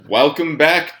Welcome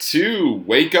back to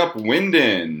Wake Up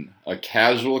Wyndon, a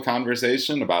casual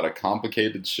conversation about a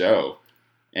complicated show.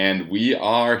 And we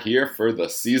are here for the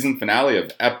season finale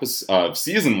of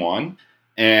Season 1,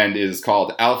 and it is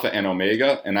called Alpha and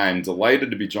Omega, and I am delighted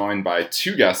to be joined by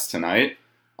two guests tonight.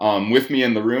 With me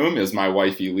in the room is my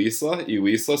wife, Elisa.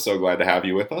 Elisa, so glad to have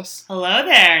you with us. Hello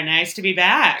there. Nice to be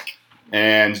back.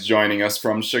 And joining us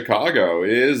from Chicago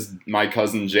is my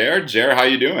cousin, Jer. Jer, how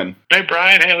you doing? Hey,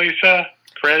 Brian. Hey, Lisa.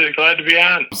 Glad to be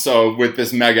on. So with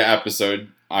this mega episode,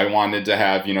 I wanted to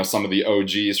have, some of the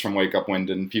OGs from Wake Up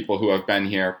Wyndon, people who have been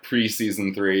here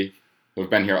pre-season 3, who have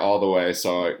been here all the way.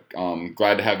 So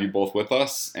glad to have you both with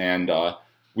us. And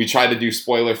we try to do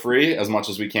spoiler-free as much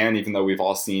as we can, even though we've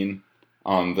all seen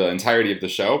the entirety of the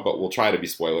show, but we'll try to be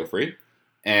spoiler-free.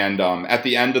 And at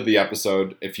the end of the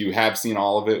episode, if you have seen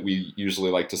all of it, we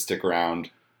usually like to stick around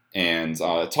and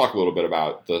talk a little bit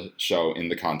about the show in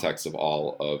the context of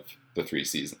all of the 3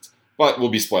 seasons. But we'll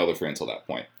be spoiler-free until that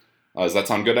point. Does that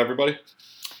sound good, everybody?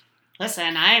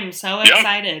 Listen, I am so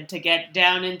excited to get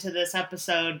down into this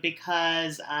episode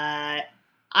because I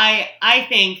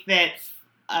think that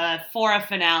for a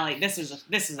finale, this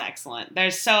is excellent.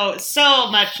 There's so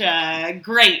much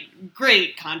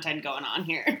great content going on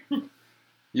here.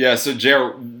 Yeah, so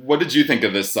Jer, what did you think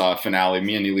of this finale?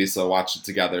 Me and Elisa watched it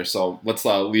together, so let's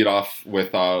lead off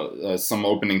with some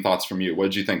opening thoughts from you. What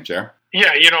did you think, Jer?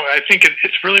 Yeah, I think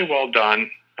it's really well done.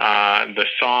 The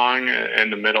song in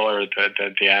the middle or at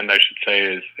the end, I should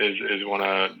say, is one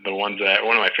of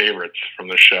my favorites from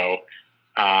the show.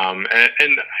 And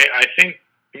I think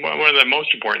one of the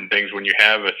most important things when you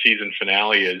have a season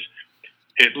finale is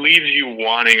it leaves you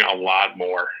wanting a lot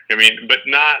more. I mean, but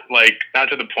not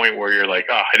to the point where you're like,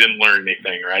 oh, I didn't learn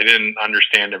anything or I didn't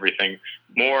understand everything.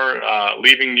 More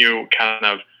leaving you kind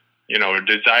of,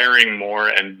 desiring more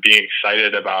and being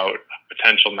excited about a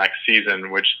potential next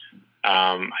season, which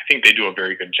I think they do a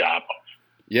very good job of.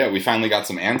 Yeah, we finally got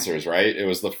some answers, right? It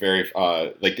was the very,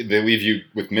 they leave you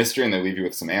with mystery and they leave you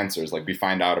with some answers. Like, we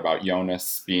find out about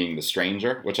Jonas being the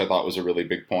stranger, which I thought was a really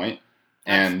big point.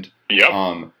 And, yep.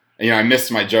 I missed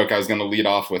my joke. I was going to lead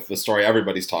off with the story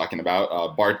everybody's talking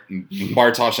about.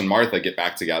 Bartosz and Martha get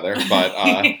back together, but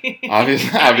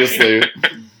obviously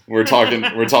we're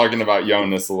talking about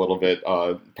Jonas a little bit,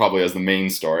 probably as the main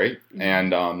story.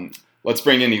 And let's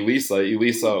bring in Elisa.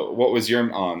 Elisa, what was your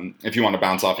if you want to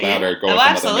bounce off that or go? Oh,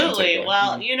 absolutely.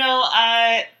 Well,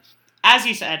 as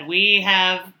you said, we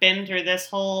have been through this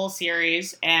whole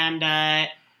series, and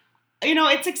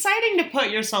it's exciting to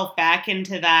put yourself back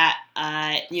into that,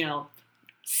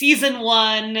 season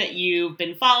 1, you've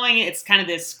been following it. It's kind of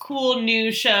this cool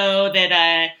new show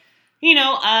that,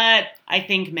 I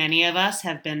think many of us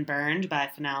have been burned by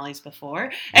finales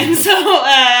before. And so,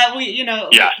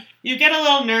 you get a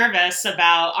little nervous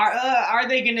about, are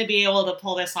they going to be able to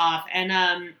pull this off?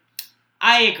 And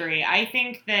I agree. I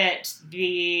think that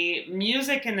the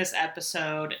music in this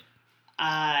episode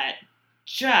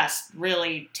just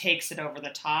really takes it over the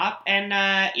top.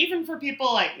 And even for people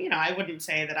I wouldn't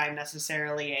say that I'm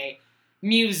necessarily a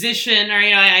musician or,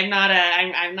 I'm not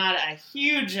a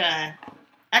huge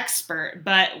expert,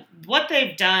 but what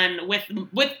they've done with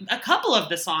a couple of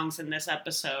the songs in this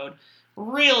episode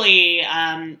really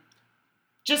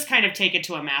just kind of take it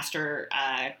to a master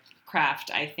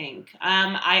craft, I think.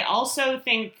 I also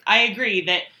think I agree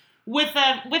that with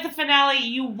a finale,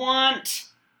 you want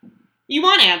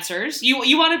answers.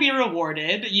 You want to be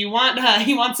rewarded. You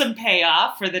want some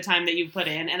payoff for the time that you put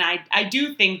in. And I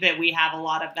do think that we have a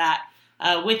lot of that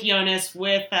with Jonas,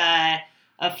 with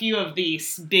a few of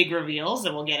these big reveals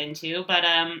that we'll get into. But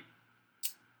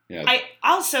I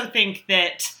also think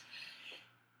that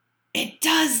it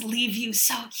does leave you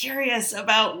so curious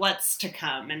about what's to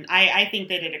come. And I think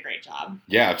they did a great job.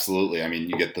 Yeah, absolutely. I mean,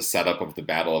 you get the setup of the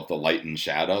battle of the light and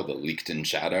shadow, the leaked in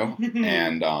shadow.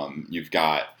 And you've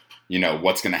got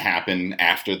what's going to happen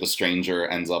after the stranger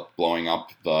ends up blowing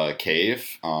up the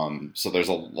cave. So there's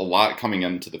a lot coming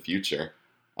into the future.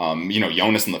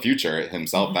 Jonas in the future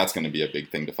himself, that's going to be a big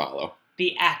thing to follow.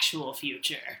 The actual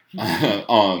future.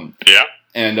 Yeah.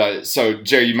 And so,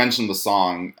 Jerry, you mentioned the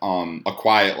song, A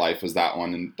Quiet Life was that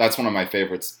one, and that's one of my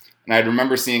favorites. And I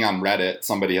remember seeing on Reddit,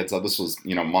 somebody had said, this was,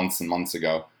 months and months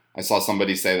ago, I saw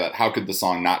somebody say that, how could the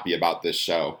song not be about this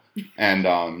show? And,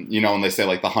 when they say,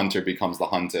 the hunter becomes the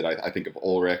hunted, I think of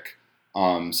Ulrich.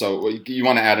 So you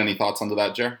want to add any thoughts onto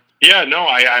that, Jer? Yeah, no,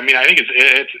 I mean, I think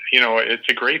it's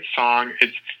a great song.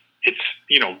 It's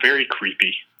very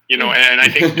creepy, and I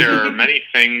think there are many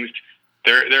things,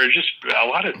 there are just a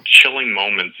lot of chilling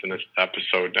moments in this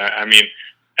episode. I mean,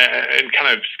 and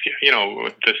kind of,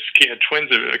 the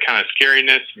twins of kind of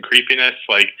scariness and creepiness,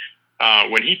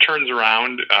 when he turns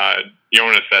around,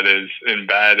 Jonas, that is, in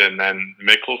bed, and then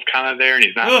Mikkel's kind of there, and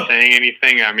he's not saying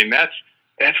anything. I mean, that's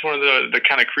one of the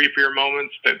kind of creepier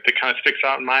moments that kind of sticks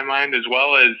out in my mind, as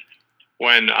well as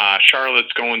when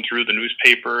Charlotte's going through the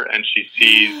newspaper and she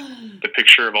sees the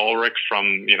picture of Ulrich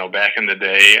from, back in the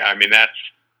day. I mean,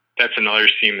 that's another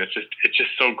scene that's just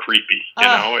so creepy, you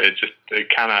know? It's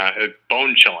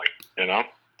bone chilling,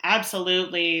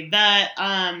 Absolutely. That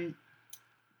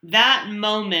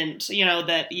moment,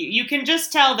 that you can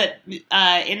just tell that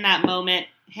in that moment,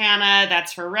 Hannah,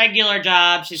 that's her regular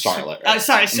job. She's Charlotte.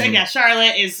 Right? Yeah,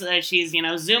 Charlotte is, she's,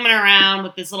 zooming around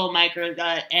with this little micro,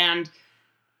 and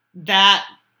that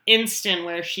instant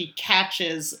where she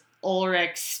catches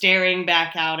Ulrich staring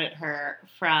back out at her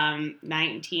from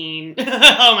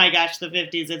oh my gosh, the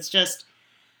 50s. It's just,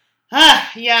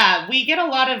 yeah, we get a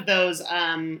lot of those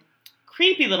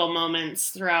creepy little moments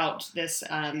throughout this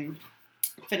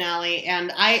finale.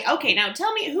 And now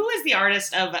tell me, who is the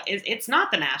artist of, it's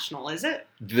not The National, is it?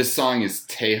 This song is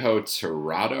Tejo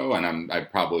Tirado, and I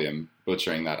probably am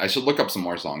butchering that. I should look up some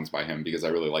more songs by him because I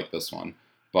really like this one.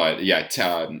 But yeah, it's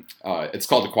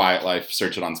called The Quiet Life.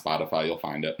 Search it on Spotify, you'll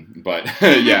find it. But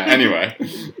yeah, anyway.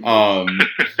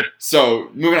 So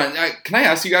moving on, can I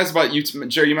ask you guys about you,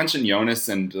 Jerry? You mentioned Jonas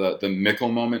and the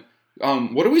Mikkel moment.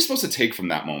 What are we supposed to take from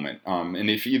that moment? And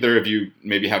if either of you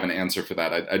maybe have an answer for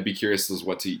that, I'd be curious as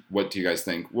what do you guys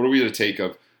think? What are we to take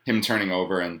of him turning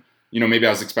over? And maybe I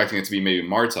was expecting it to be maybe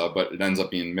Marta, but it ends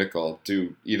up being Mikkel.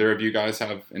 Do either of you guys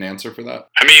have an answer for that?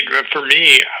 I mean, for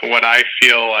me, what I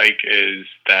feel like is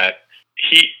that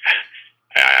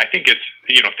I think it's,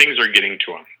 things are getting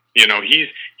to him.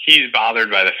 He's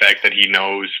bothered by the fact that he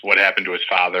knows what happened to his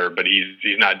father, but he's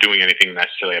not doing anything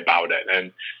necessarily about it.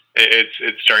 And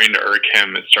it's starting to irk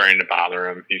him. It's starting to bother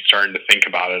him. He's starting to think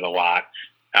about it a lot.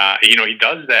 He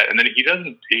does that, and then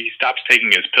he stops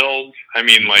taking his pills. I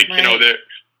mean, right.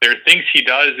 There are things he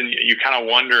does, and you kind of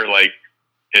wonder,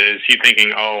 is he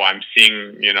thinking, oh, I'm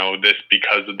seeing, this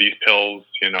because of these pills,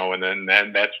 and then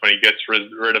that's when he gets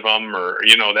rid of them, or,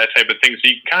 that type of thing. So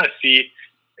you can kind of see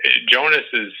Jonas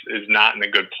is not in a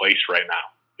good place right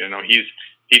now. He's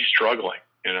struggling.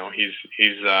 He's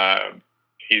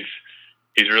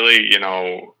really,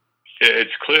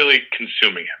 it's clearly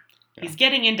consuming him. He's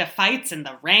getting into fights in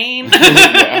the rain.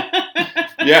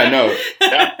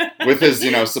 With his,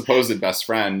 supposed best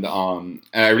friend. And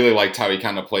I really liked how he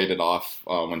kind of played it off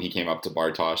when he came up to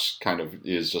Bartosz. Kind of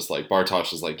is just like,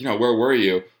 Bartosz is like, where were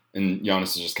you? And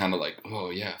Jonas is just kind of like, oh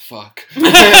yeah, fuck.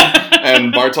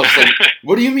 And Bartosz is like,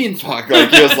 what do you mean fuck? Like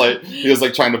he was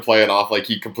trying to play it off like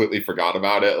he completely forgot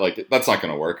about it. Like that's not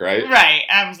gonna work, right? Right,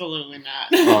 absolutely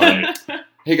not.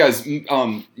 Hey guys, you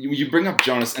bring up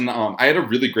Jonas, and I had a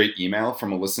really great email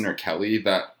from a listener, Kelly,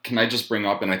 that can I just bring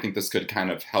up, and I think this could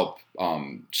kind of help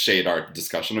shade our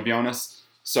discussion of Jonas.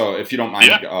 So if you don't mind,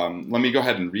 let me go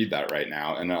ahead and read that right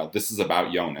now. And this is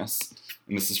about Jonas,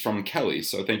 and this is from Kelly.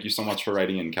 So thank you so much for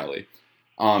writing in, Kelly.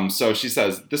 So she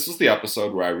says, this was the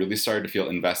episode where I really started to feel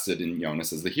invested in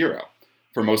Jonas as the hero.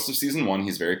 For most of season 1,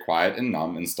 he's very quiet and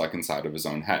numb and stuck inside of his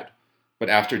own head. But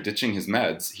after ditching his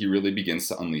meds, he really begins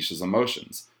to unleash his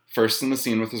emotions. First in the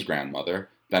scene with his grandmother,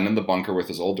 then in the bunker with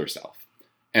his older self.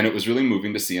 And it was really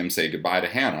moving to see him say goodbye to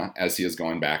Hannah as he is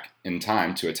going back in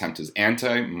time to attempt his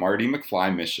anti-Marty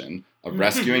McFly mission of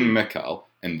rescuing Mikkel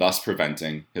and thus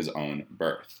preventing his own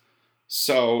birth.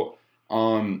 So,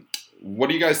 what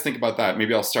do you guys think about that?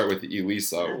 Maybe I'll start with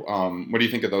Elisa. What do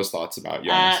you think of those thoughts about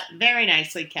Jonas? Very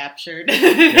nicely captured.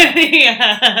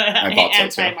 I thought so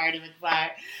too. Anti-Marty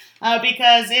McFly.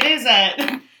 Because it is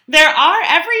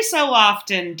every so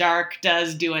often Dark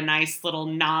does do a nice little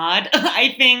nod.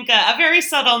 I think a very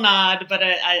subtle nod, but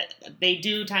they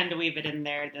do tend to weave it in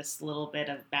there, this little bit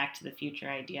of Back to the Future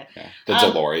idea. Yeah. The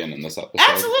DeLorean in this episode.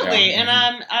 Absolutely.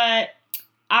 Yeah. And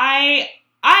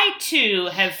I too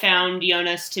have found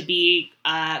Jonas to be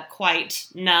quite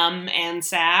numb and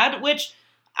sad, which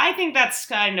I think that's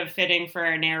kind of fitting for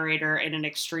a narrator in an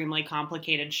extremely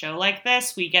complicated show like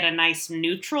this. We get a nice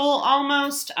neutral,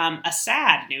 almost, a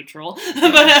sad neutral.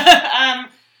 But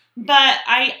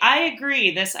I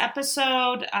agree. This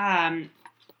episode,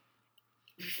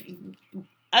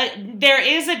 there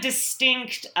is a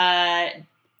distinct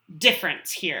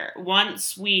difference here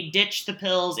once we ditch the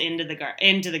pills into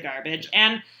the garbage.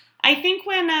 And I think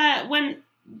when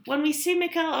we see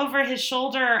Mikkel over his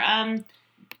shoulder,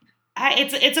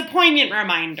 it's a poignant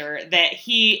reminder that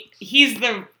he's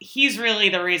really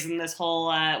the reason this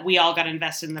whole we all got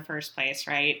invested in the first place,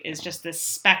 right? Is just this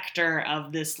specter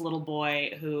of this little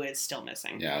boy who is still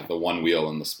missing. Yeah, the one wheel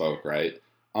in the spoke, right?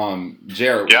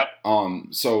 Jared. Yep.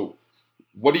 So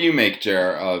What do you make,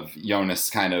 Jer, of Jonas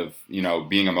kind of,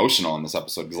 being emotional in this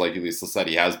episode? Because like Elisa said,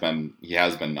 he has been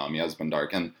numb, he has been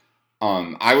dark. And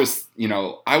I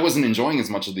wasn't enjoying as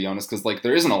much of the Jonas because like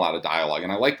there isn't a lot of dialogue,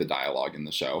 and I like the dialogue in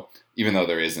the show, even though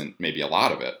there isn't maybe a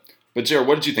lot of it. But Jer,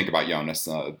 what did you think about Jonas,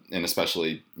 and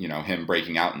especially, him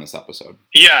breaking out in this episode?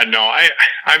 Yeah, no, I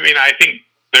mean, I think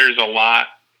there's a lot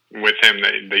with him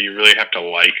that you really have to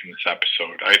like in this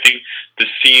episode. I think the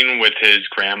scene with his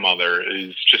grandmother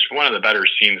is just one of the better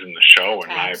scenes in the show, in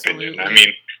my opinion. I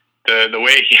mean, the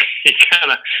way he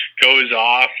kind of goes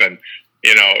off and,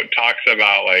 talks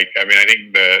about, like, I mean, I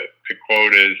think the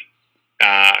quote is,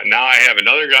 now I have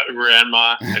another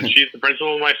grandma, and she's the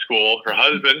principal of my school. Her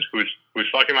husband, who's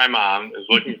fucking my mom, is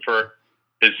looking for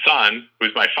his son,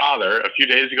 who's my father. A few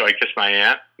days ago, I kissed my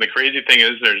aunt. The crazy thing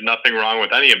is there's nothing wrong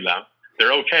with any of them.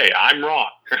 They're okay. I'm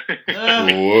wrong.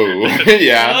 Whoa.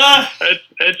 Yeah.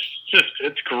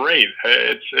 It's great.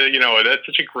 That's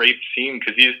such a great scene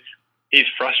because he's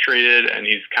frustrated and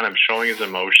he's kind of showing his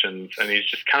emotions and he's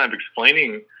just kind of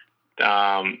explaining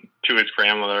to his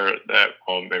grandmother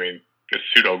maybe his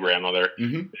pseudo grandmother,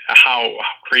 how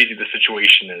crazy the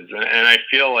situation is. And I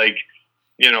feel like,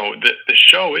 the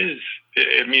show is,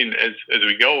 I mean, as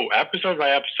we go episode by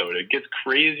episode, it gets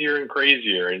crazier and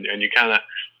crazier and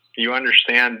you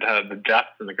understand the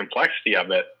depth and the complexity of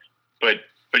it. But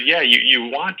yeah, you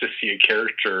want to see a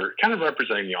character kind of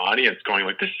representing the audience going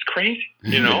like, this is crazy,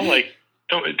 like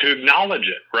to acknowledge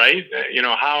it, right?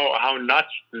 How nuts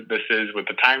this is with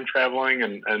the time traveling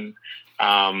and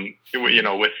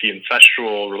with the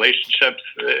ancestral relationships,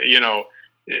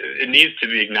 it needs to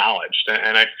be acknowledged.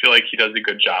 And I feel like he does a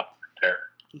good job there.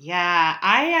 Yeah,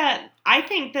 I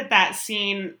think that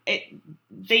scene,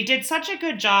 they did such a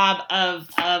good job of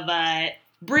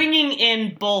bringing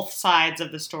in both sides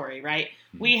of the story, right?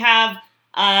 We have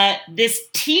this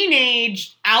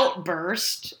teenage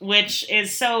outburst, which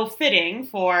is so fitting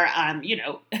for,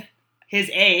 his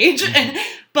age,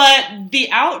 but the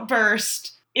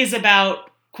outburst is about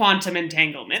quantum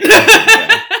entanglement.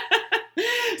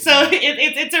 So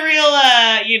it's a real,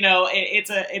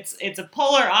 it's a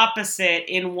polar opposite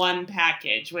in one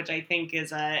package, which I think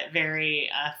is very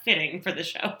fitting for the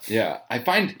show. Yeah, I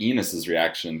find Enos's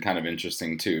reaction kind of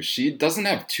interesting too. She doesn't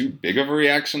have too big of a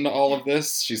reaction to all of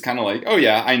this. She's kind of like, oh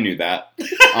yeah, I knew that.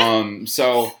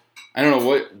 So I don't know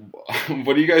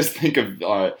what do you guys think of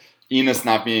Enos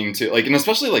not being too like, and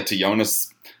especially like to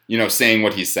Jonas, saying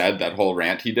what he said, that whole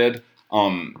rant he did.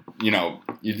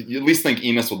 You at least think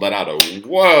Enos would let out a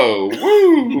whoa,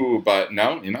 woo, but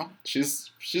no, she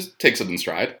takes it in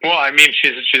stride. Well, I mean,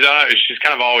 she's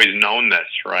kind of always known this,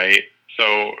 right?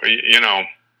 So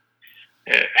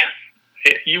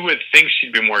you would think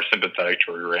she'd be more sympathetic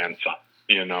to her grandson,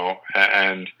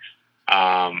 and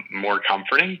more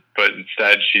comforting, but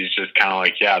instead she's just kind of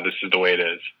like, yeah, this is the way it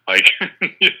is. Like,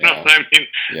 know what I mean?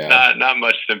 Yeah. Not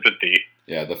much sympathy.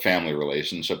 Yeah, the family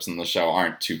relationships in the show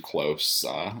aren't too close.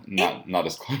 Not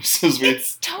as close as we.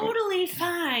 It's totally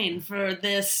fine for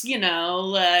this,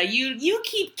 you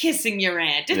keep kissing your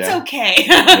aunt. It's okay.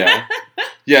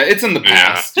 Yeah, it's in the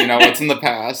past. It's in the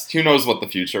past. Who knows what the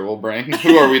future will bring?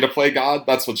 Who are we to play God?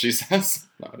 That's what she says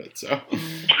about it. So,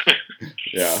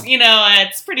 yeah.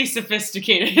 It's pretty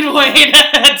sophisticated way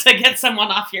to get someone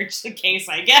off your case,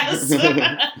 I guess.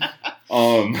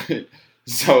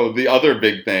 So the other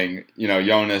big thing,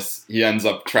 Jonas, he ends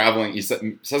up traveling. He says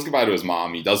goodbye to his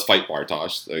mom. He does fight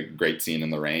Bartosz, a great scene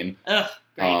in the rain. Ugh,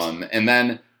 great. And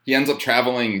then he ends up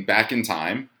traveling back in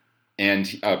time,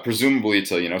 and presumably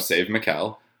to save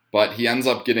Mikkel. But he ends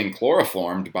up getting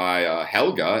chloroformed by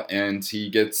Helga, and he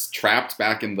gets trapped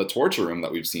back in the torture room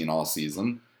that we've seen all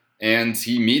season. And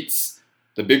he meets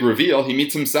the big reveal. He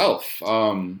meets himself.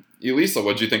 Elisa,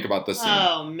 what'd you think about this scene?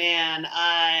 Oh man.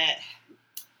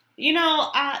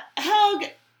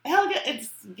 Helga,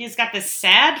 he's got this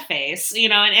sad face,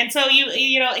 and so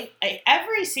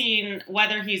every scene,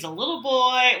 whether he's a little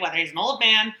boy, whether he's an old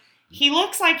man, he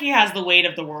looks like he has the weight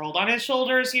of the world on his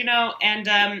shoulders,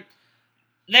 and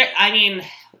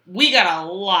we got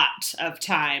a lot of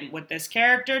time with this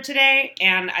character today,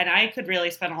 and I could really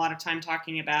spend a lot of time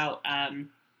talking about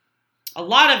a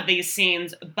lot of these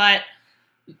scenes, but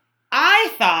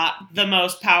I thought the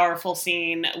most powerful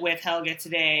scene with Helga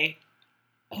today,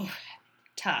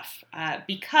 tough,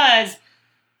 because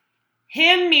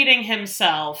him meeting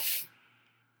himself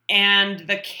and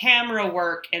the camera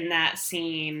work in that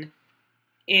scene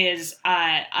is,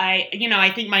 I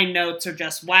think my notes are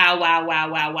just wow, wow,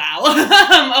 wow, wow,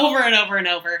 wow, over and over and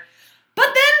over.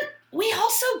 But then we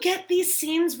also get these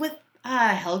scenes with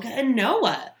Helga and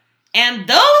Noah. And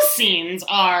those scenes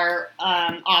are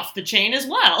off the chain as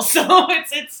well. So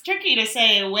it's tricky to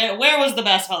say where was the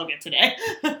best Helga today.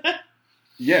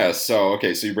 Yeah. So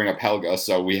so you bring up Helga.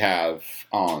 So we have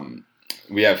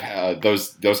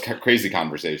those crazy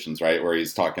conversations, right, where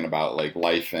he's talking about like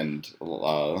life and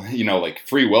like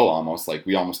free will almost. Like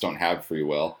we almost don't have free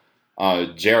will.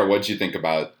 Jared, what'd you think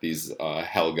about these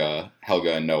Helga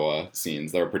and Noah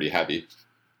scenes? They're pretty heavy.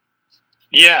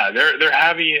 Yeah, they're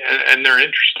heavy and they're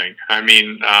interesting. I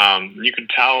mean, you could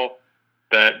tell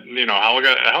that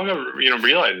Helga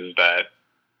realizes that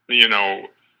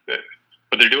that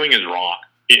what they're doing is wrong.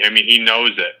 He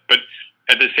knows it, but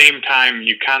at the same time,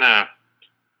 you kind of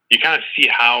see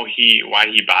why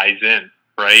he buys in,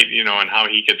 right? And how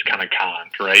he gets kind of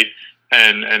conned, right?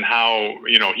 And how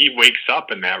he wakes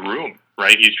up in that room,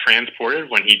 right? He's transported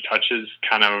when he touches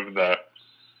kind of the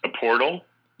portal.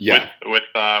 Yeah. With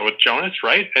Jonas,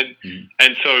 right?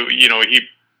 And so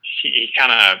he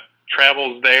kind of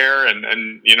travels there, and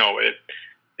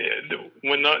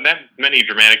when that many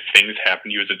dramatic things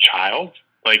happen to you as a child,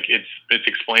 like it's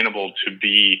explainable to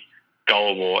be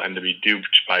gullible and to be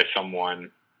duped by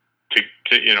someone to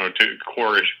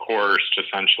coerced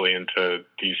essentially into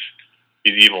these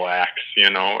evil acts,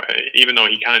 even though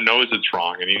he kind of knows it's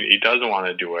wrong and he doesn't want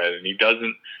to do it and he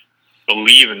doesn't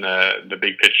believe in the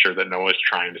big picture that Noah's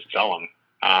trying to sell him.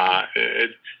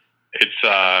 It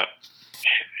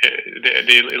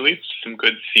leads to some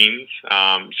good scenes.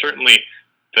 Certainly,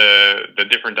 the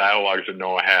different dialogues that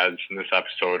Noah has in this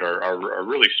episode are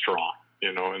really strong,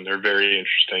 and they're very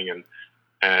interesting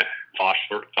and thought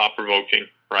provoking,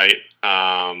 right?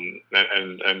 And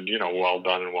well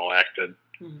done and well acted.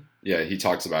 Yeah, he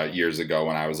talks about years ago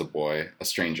when I was a boy, a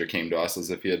stranger came to us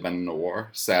as if he had been in a war,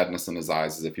 sadness in his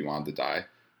eyes as if he wanted to die.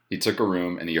 He took a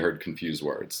room and he heard confused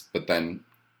words, but then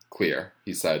clear.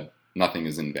 He said, "Nothing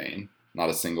is in vain, not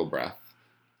a single breath,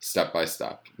 step by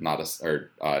step, not a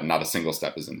single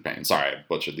step is in vain." Sorry, I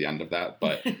butchered the end of that,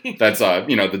 but that's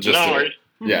the gist of it.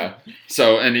 Yeah.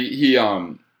 So and he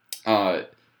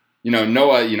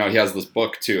Noah, he has this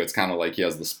book too. It's kind of like he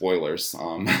has the spoilers,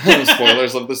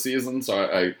 spoilers of the season.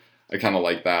 So I kind of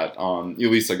like that.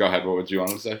 Elisa, go ahead. What would you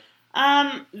want to say?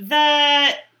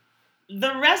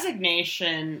 The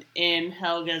resignation in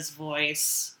Helga's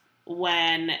voice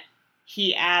when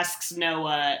he asks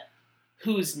Noah,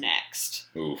 "Who's next?"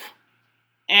 Oof.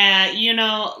 And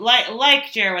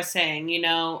like Jared was saying, we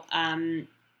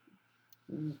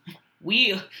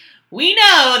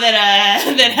know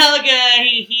that Helga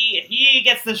he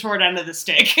gets the short end of the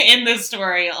stick in this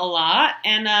story a lot,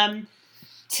 and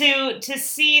to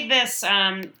see this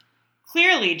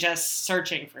clearly just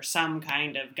searching for some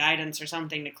kind of guidance or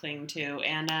something to cling to,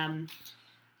 and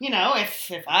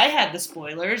if I had the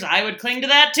spoilers, I would cling to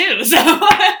that too. So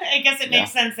I guess it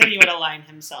makes sense that he would align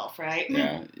himself, right?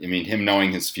 Yeah, I mean him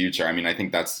knowing his future. I mean I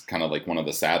think that's kind of like one of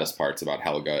the saddest parts about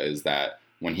Helga is that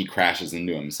when he crashes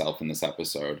into himself in this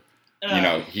episode.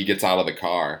 He gets out of the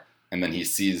car and then he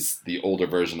sees the older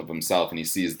version of himself and he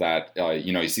sees that,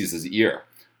 he sees his ear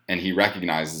and he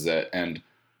recognizes it. And,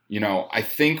 I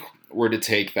think we're to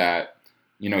take that,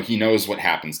 he knows what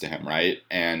happens to him, right?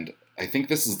 And I think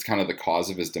this is kind of the cause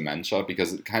of his dementia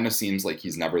because it kind of seems like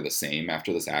he's never the same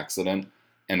after this accident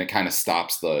and it kind of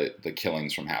stops the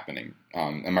killings from happening.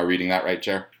 Am I reading that right,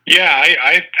 Jer? Yeah,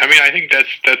 I mean, I think that's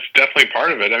definitely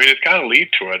part of it. I mean, it's got to lead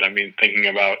to it. I mean, thinking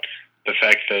about the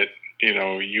fact that,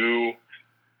 you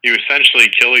essentially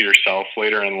kill yourself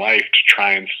later in life to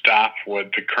try and stop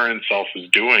what the current self is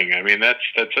doing. I mean, that's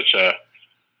such a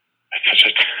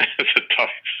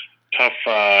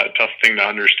tough thing to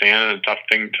understand and a tough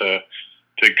thing to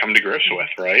come to grips with,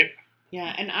 right?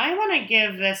 Yeah, and I want to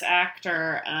give this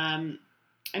actor,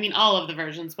 all of the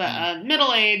versions, but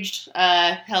middle-aged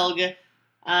Helga.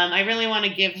 I really want to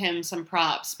give him some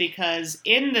props because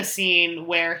in the scene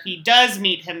where he does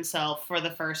meet himself for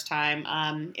the first time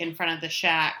in front of the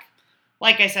shack,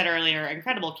 like I said earlier,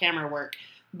 incredible camera work,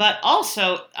 but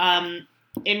also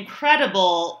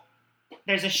incredible,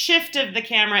 there's a shift of the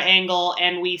camera angle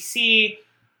and we see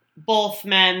both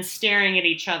men staring at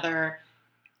each other.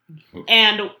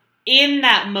 And in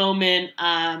that moment,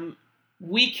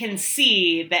 we can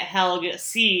see that Helga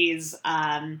sees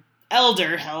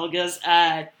elder Helga's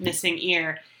missing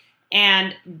ear,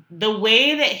 and the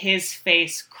way that his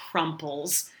face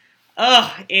crumples,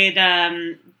 it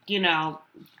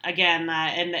again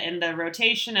in the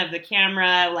rotation of the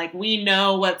camera, like we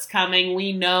know what's coming,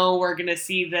 we know we're gonna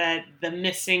see the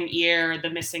missing ear, the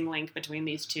missing link between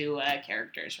these two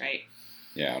characters, right?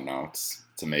 Yeah, no, it's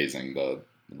amazing the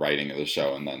writing of the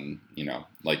show, and then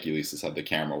like Elisa said, the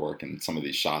camera work and some of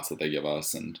these shots that they give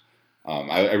us, and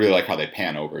I really like how they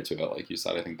pan over to it, like you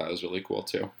said. I think that was really cool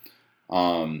too.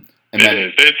 And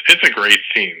then it's a great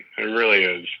scene. It really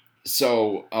is.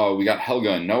 So we got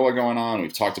Helga and Noah going on.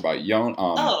 We've talked about Yon.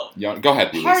 Go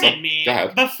ahead, Lisa. Pardon me. Go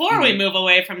ahead. Before we move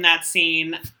away from that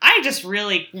scene, I just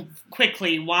really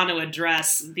quickly want to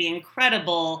address the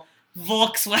incredible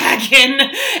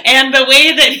Volkswagen and the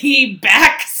way that he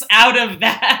backs out of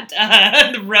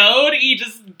that road. He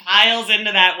just piles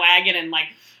into that wagon and like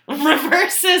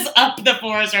reverses up the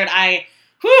forest road.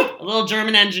 A little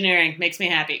German engineering makes me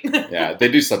happy. Yeah, they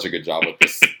do such a good job with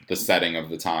the setting of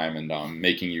the time and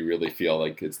making you really feel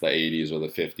like it's the 80s or the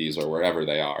 50s or wherever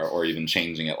they are, or even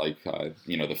changing it like the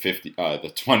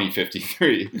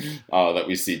 2053 that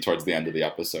we see towards the end of the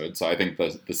episode. So I think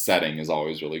the setting is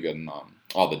always really good, and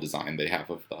all the design they have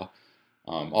of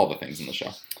all the things in the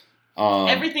show.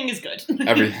 Everything is good.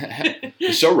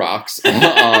 The show rocks.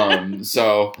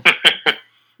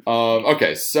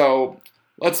 Okay, so.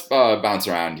 Let's bounce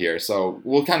around here. So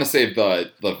we'll kind of save the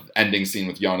ending scene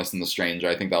with Jonas and the Stranger.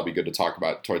 I think that'll be good to talk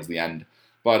about towards the end.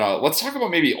 But let's talk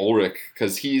about maybe Ulrich,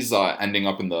 because he's ending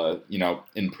up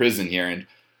in prison here, and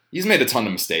he's made a ton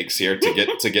of mistakes here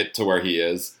to get to where he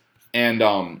is. And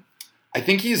I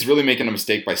think he's really making a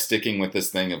mistake by sticking with this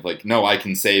thing of like, no, I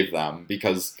can save them,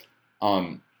 because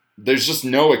there's just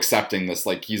no accepting this.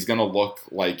 Like, he's gonna look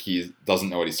like he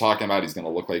doesn't know what he's talking about. He's gonna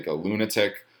look like a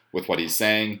lunatic with what he's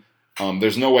saying.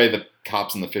 There's no way the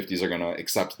cops in the 50s are going to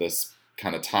accept this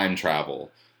kind of time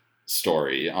travel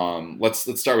story.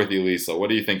 Let's start with you, Lisa. What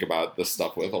do you think about this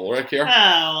stuff with Ulrich here?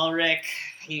 Oh,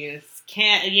 Ulrich,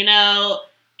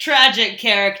 tragic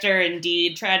character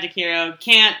indeed, tragic hero,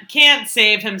 can't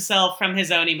save himself from his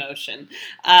own emotion.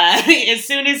 As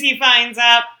soon as he finds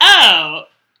out, oh,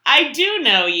 I do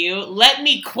know you, let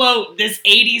me quote this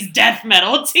 80s death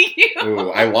metal to you.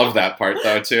 Ooh, I love that part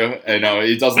though too. I know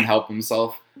he doesn't help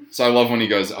himself. So I love when he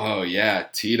goes, oh yeah,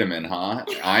 Tiedemann, huh?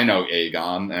 I know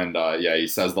Aegon. And he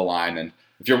says the line. And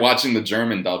if you're watching the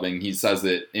German dubbing, he says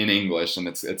it in English. And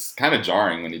it's kind of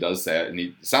jarring when he does say it. And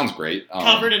he sounds great.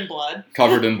 Covered in blood.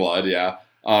 Covered in blood, yeah.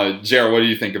 Jared, what do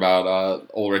you think about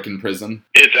Ulrich in prison?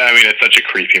 It's such a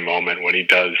creepy moment when he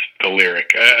does the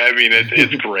lyric.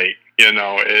 It's great. It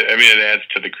adds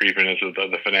to the creepiness of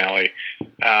the finale.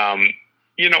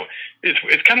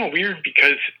 It's kind of weird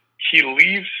because he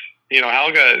leaves,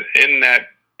 Helga in that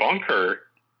bunker,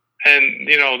 and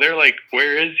they're like,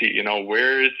 where is he?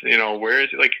 Where is he?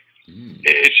 Like,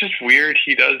 it's just weird.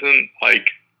 He doesn't like.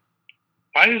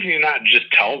 Why does he not just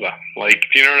tell them? Like,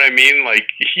 do you know what I mean? Like,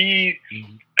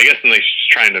 I guess he's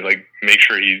trying to like make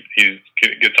sure he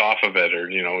gets off of it, or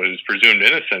is presumed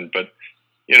innocent, but.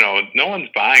 No one's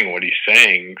buying what he's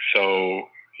saying. So,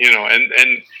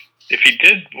 and if he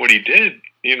did what he did,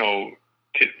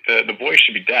 the boy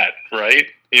should be dead,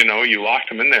 right? You locked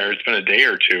him in there. It's been a day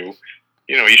or two.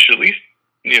 You should at least,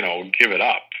 give it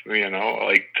up,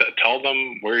 tell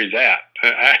them where he's at.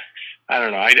 I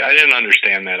don't know. I didn't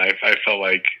understand that. I felt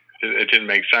like it didn't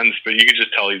make sense, but you could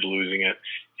just tell he's losing it.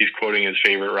 He's quoting his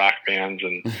favorite rock bands,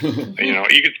 and,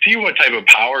 you could see what type of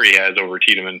power he has over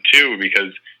Tiedemann too,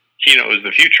 because he knows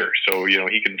the future. So,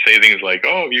 he can say things like,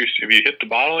 oh, have you hit the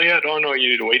bottle yet? Oh, no, you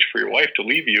need to wait for your wife to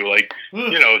leave you. Like,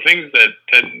 things that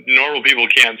normal people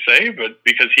can't say, but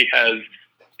because he has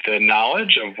the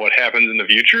knowledge of what happens in the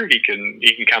future, he can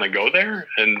kind of go there.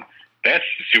 And that's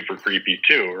super creepy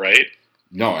too, right?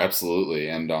 No, absolutely.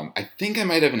 And I think I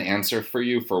might have an answer for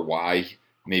you for why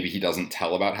maybe he doesn't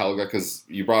tell about Helga, because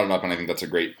you brought it up, and I think that's a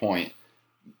great point.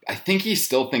 I think he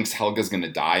still thinks Helga's going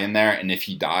to die in there, and if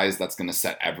he dies, that's going to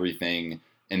set everything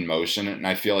in motion. And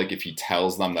I feel like if he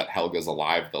tells them that Helga's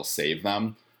alive, they'll save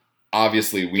them.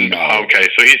 Obviously, we know. Okay,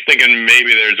 so he's thinking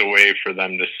maybe there's a way for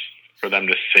them to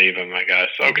save him, I guess.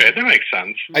 Okay, that makes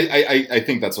sense. I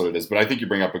think that's what it is, but I think you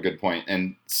bring up a good point.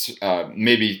 And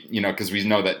maybe, because we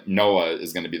know that Noah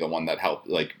is going to be the one that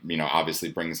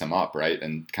obviously brings him up, right,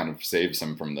 and kind of saves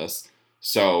him from this.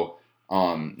 So...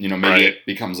 maybe right. It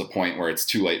becomes a point where it's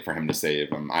too late for him to save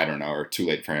him. I don't know, or too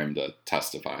late for him to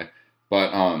testify.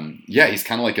 But he's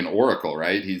kind of like an oracle,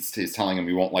 right? He's telling him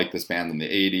we won't like this band in the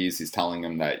 80s. He's telling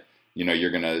him that you're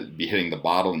gonna be hitting the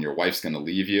bottle and your wife's gonna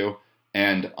leave you.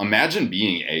 And imagine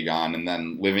being Aegon and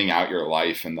then living out your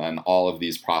life, and then all of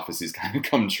these prophecies kind of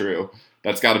come true.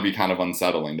 That's got to be kind of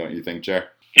unsettling, don't you think, Jer?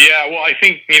 Yeah, well, I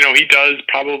think he does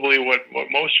probably what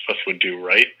most of us would do,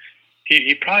 right?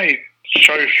 He probably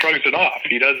shrugs it off.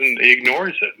 He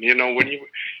ignores it.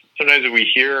 Sometimes we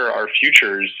hear our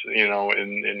futures,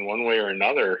 in one way or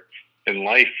another in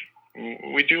life,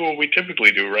 we do what we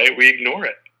typically do, right? We ignore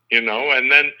it, and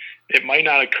then it might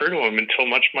not occur to him until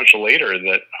much, much later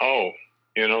that,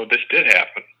 this did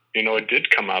happen. it did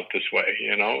come out this way.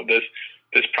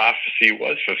 This prophecy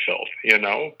was fulfilled.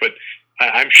 But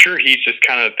I'm sure he just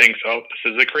kind of thinks, oh,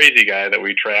 this is a crazy guy that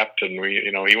we trapped, and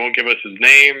he won't give us his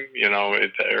name. He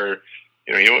won't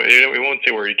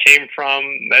say where he came from,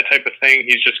 that type of thing.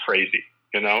 He's just crazy.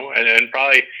 And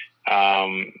probably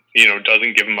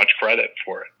doesn't give him much credit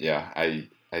for it. Yeah, I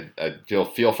feel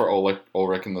for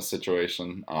Ulrich in this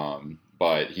situation,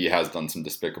 but he has done some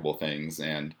despicable things,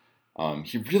 and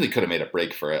he really could have made a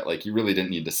break for it. Like, he really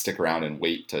didn't need to stick around and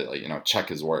wait to check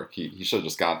his work. He should have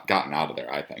just gotten out of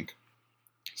there, I think.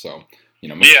 So,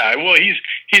 yeah, well, he's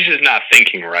just not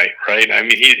thinking right. I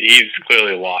mean, he's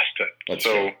clearly lost it. That's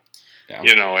so true. Yeah.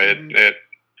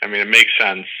 It makes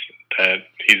sense that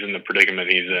he's in the predicament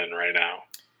he's in right now,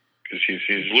 because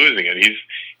he's losing it.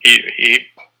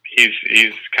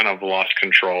 He's kind of lost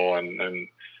control and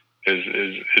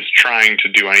is trying to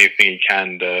do anything he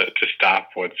can to stop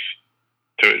what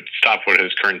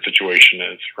his current situation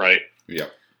is. Right. Yeah.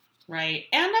 Right.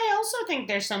 And I also think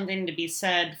there's something to be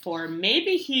said for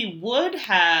maybe he would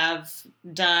have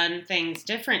done things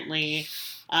differently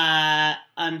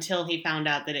until he found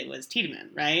out that it was Tiedemann,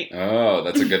 right? Oh,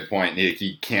 that's a good point.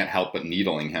 He can't help but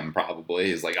needling him, probably.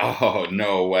 He's like, oh,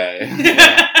 no way.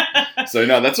 So,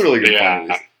 no, that's a really good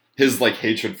point. His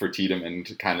hatred for Tiedemann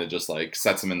kind of just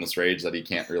sets him in this rage that he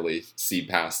can't really see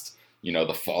past,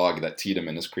 the fog that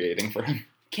Tiedemann is creating for him.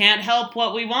 Can't help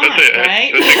what we want,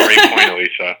 right? That's a great point,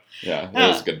 Elisa. Yeah, that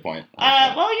was a good point. Well,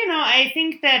 I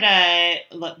think that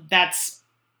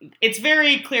it's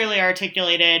very clearly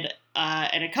articulated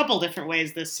in a couple different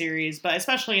ways this series, but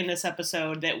especially in this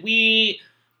episode, that we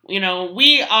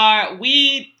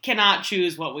cannot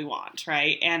choose what we want,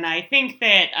 right? And I think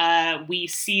that we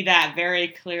see that very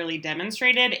clearly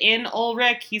demonstrated in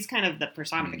Ulrich. He's kind of the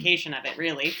personification of it,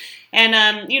 really. And,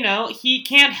 he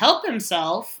can't help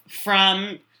himself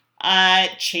from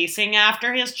chasing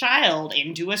after his child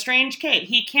into a strange cave.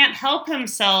 He can't help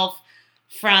himself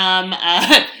from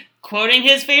quoting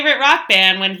his favorite rock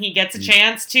band when he gets a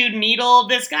chance to needle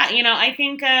this guy. I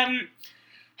think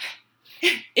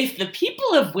if the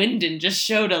people of Winden just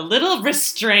showed a little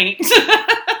restraint.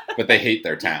 But they hate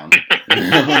their town.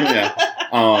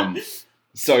 Yeah.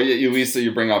 So, Elisa,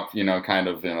 you bring up, kind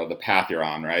of, the path you're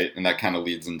on, right? And that kind of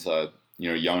leads into,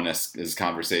 Jonas'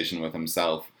 conversation with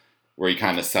himself, where he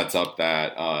kind of sets up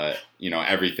that,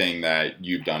 everything that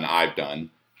you've done, I've done.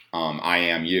 I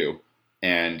am you.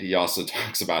 And he also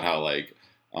talks about how,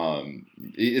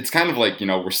 it's kind of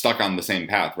we're stuck on the same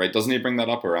path, right? Doesn't he bring that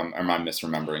up, or am I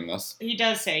misremembering this? He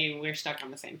does say we're stuck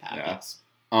on the same path. Yeah.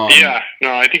 Yes.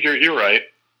 No, I think you're right.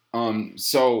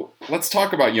 So let's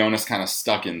talk about Jonas kind of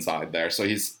stuck inside there. So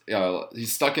he's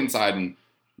stuck inside, and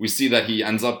we see that he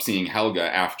ends up seeing Helga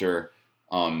after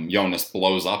Jonas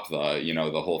blows up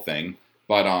the whole thing.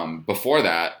 But before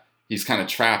that, he's kind of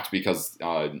trapped because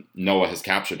Noah has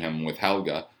captured him with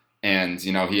Helga. And,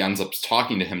 he ends up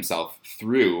talking to himself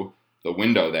through the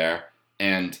window there.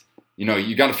 And,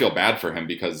 you got to feel bad for him,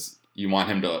 because you want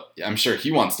him to, I'm sure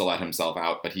he wants to let himself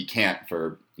out, but he can't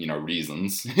for,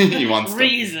 reasons. He wants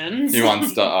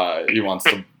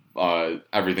to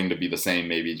everything to be the same,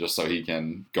 maybe just so he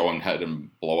can go ahead and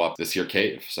blow up this here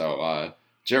cave. So,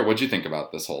 Jared, what'd you think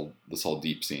about this whole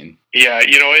deep scene? Yeah,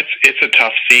 it's a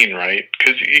tough scene, right?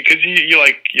 Because you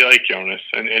like Jonas,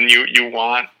 and you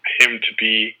want him to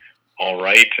be all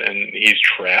right, and he's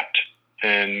trapped,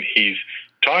 and he's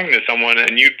talking to someone,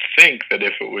 and you'd think that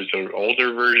if it was an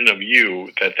older version of you,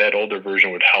 that older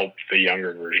version would help the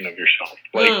younger version of yourself.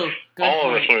 All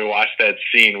of us, when we watch that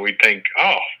scene, we think,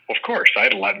 oh, of course,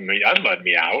 I'd let me out, Of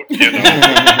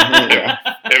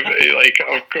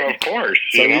course,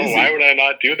 so easy. Why would I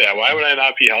not do that? Why would I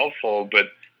not be helpful? But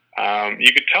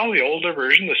you could tell the older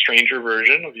version, the stranger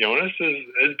version of Jonas,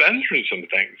 has been through some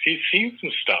things. He's seen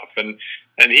some stuff, and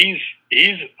he's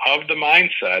of the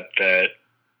mindset that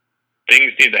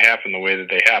things need to happen the way that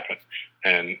they happen.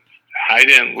 And I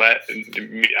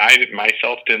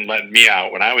myself didn't let me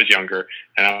out when I was younger,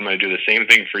 and I'm going to do the same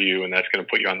thing for you, and that's going to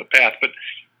put you on the path. But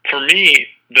for me,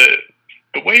 the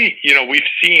way, we've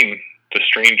seen the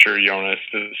stranger Jonas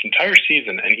this entire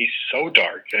season, and he's so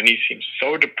dark, and he seems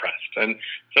so depressed. And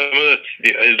some of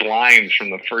his lines from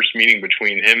the first meeting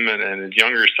between him and his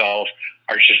younger self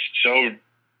are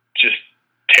just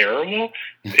terrible.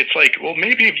 It's like, well,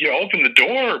 maybe if you open the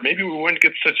door, maybe we wouldn't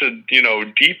get such a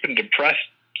deep and depressed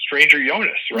stranger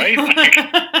Jonas, right?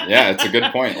 Yeah, it's a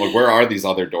good point. Where are these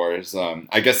other doors?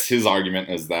 I guess his argument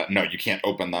is that no, you can't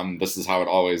open them. This is how it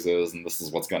always is, and this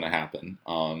is what's going to happen.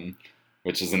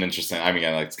 Which is an interesting. I mean,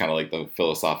 it's kind of like the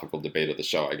philosophical debate of the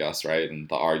show, I guess, right? And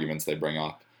the arguments they bring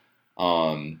up.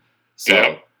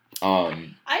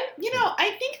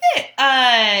 I think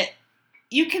that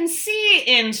you can see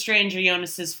in Stranger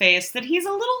Jonas's face that he's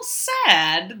a little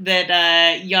sad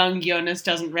that young Jonas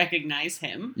doesn't recognize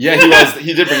him. Yeah, he was.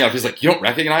 He did bring it up. He's like, "You don't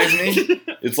recognize me?"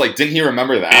 It's like, didn't he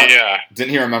remember that? Yeah.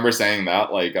 Didn't he remember saying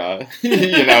that? Like,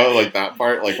 like that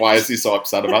part. Like, why is he so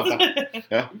upset about that?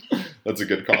 Yeah, that's a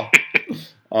good call.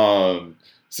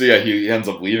 So yeah, he ends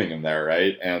up leaving him there,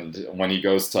 right? And when he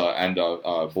goes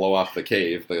to blow off the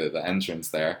cave, the entrance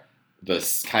there,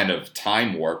 this kind of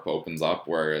time warp opens up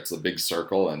where it's a big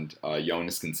circle, and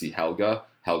Jonas can see Helga.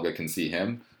 Helga can see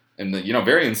him. And,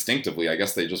 very instinctively, I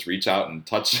guess they just reach out and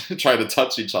try to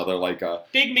touch each other like a...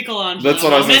 Big Michelangelo That's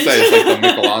what I was going to say. It's like the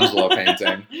Michelangelo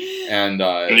painting. And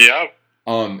Yeah.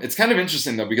 it's kind of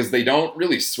interesting, though, because they don't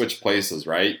really switch places,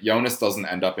 right? Jonas doesn't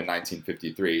end up in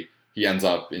 1953. He ends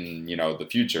up in, the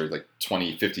future, like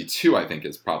 2052, I think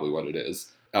is probably what it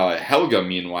is. Helga,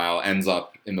 meanwhile, ends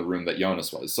up in the room that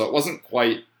Jonas was. So it wasn't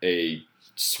quite a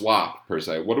swap, per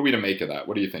se. What are we to make of that?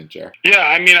 What do you think, Jer? Yeah,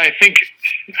 I mean, I think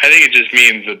it just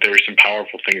means that there's some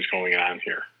powerful things going on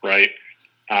here, right?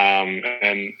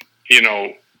 And,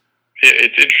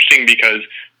 it's interesting because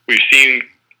we've seen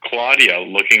Claudia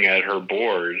looking at her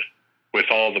board with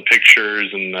all the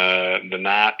pictures and the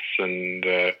knots and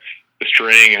the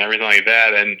string and everything like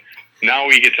that, and now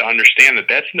we get to understand that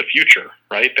that's in the future,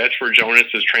 right? That's where Jonas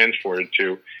is transported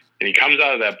to, and he comes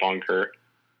out of that bunker,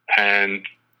 and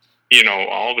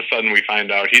all of a sudden we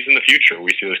find out he's in the future.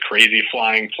 We see this crazy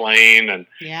flying plane, and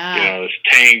this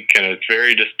tank, and it's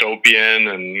very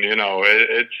dystopian, and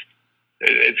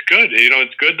it's good.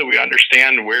 It's good that we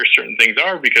understand where certain things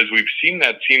are, because we've seen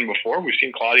that scene before. We've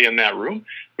seen Claudia in that room.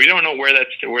 We don't know where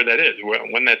that is,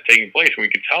 when that's taking place, and we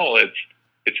can tell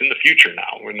it's in the future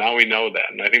now. Now we know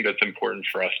that, and I think that's important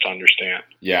for us to understand.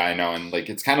 Yeah, I know, and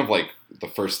it's kind of like the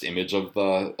first image of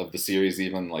the series,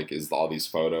 even is all these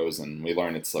photos, and we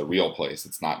learn it's a real place.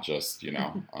 It's not just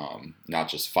not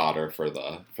just fodder for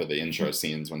the intro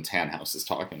scenes when Tannhaus is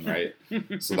talking, right?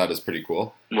 So that is pretty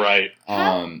cool, right?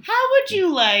 How would you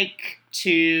like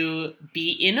to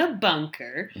be in a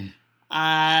bunker?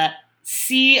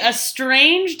 See a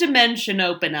strange dimension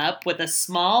open up with a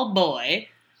small boy,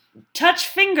 touch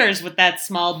fingers with that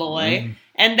small boy,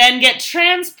 and then get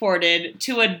transported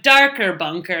to a darker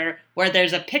bunker where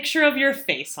there's a picture of your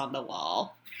face on the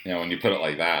wall. When you put it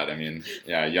like that, I mean,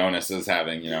 yeah, Jonas is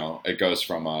having, it goes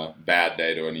from a bad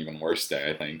day to an even worse day,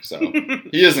 I think. So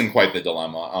he is in quite the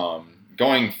dilemma.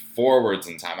 Going forwards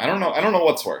in time, I don't know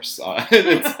what's worse.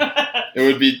 It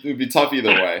would be tough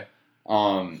either way.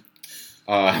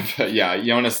 But yeah,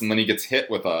 Jonas, and then he gets hit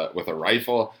with a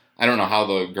rifle. I don't know how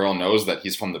the girl knows that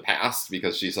he's from the past,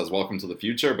 because she says, "Welcome to the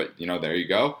future," but there you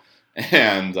go.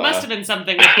 And must have been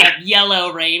something with that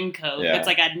yellow raincoat. Yeah. It's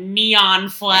like a neon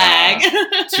flag.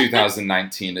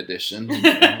 2019 edition.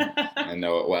 I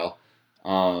know it well.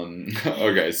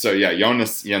 Okay, so yeah,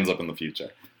 Jonas, he ends up in the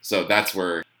future. So that's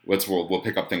where we'll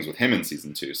pick up things with him in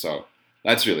season 2. So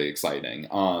that's really exciting.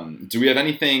 Do we have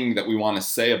anything that we want to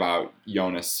say about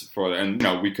Jonas and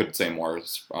we could say more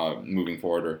moving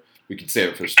forward, or we could save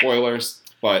it for spoilers.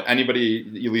 But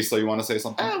anybody, Elisa, you want to say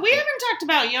something? We haven't talked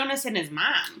about Jonas and his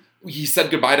mom. He said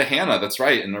goodbye to Hannah, that's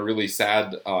right, in a really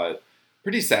sad,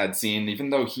 pretty sad scene, even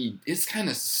though he is kind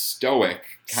of stoic,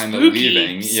 kind of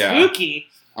leaving. Yeah. Spooky.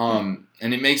 And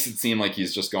it makes it seem like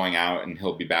he's just going out and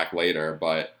he'll be back later,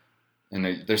 and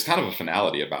there's kind of a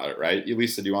finality about it, right?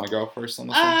 Elisa, do you want to go first on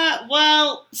this one?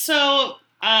 Well, so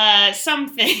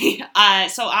something.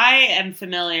 So I am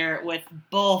familiar with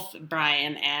both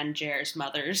Brian and Jer's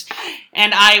mothers,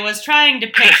 and I was trying to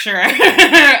picture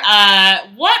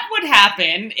what would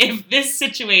happen if this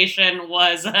situation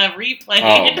was replayed.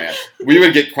 Oh man, we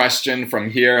would get questioned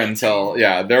from here until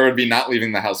there would be not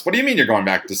leaving the house. What do you mean you're going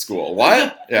back to school?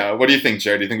 What? Yeah. What do you think,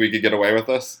 Jer? Do you think we could get away with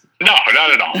this? No, not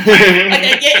at all.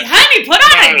 Honey, put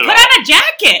on a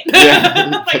jacket.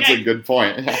 Yeah, that's a good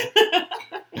point.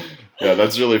 Yeah,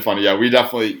 that's really funny. Yeah, we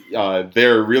definitely,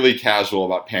 they're really casual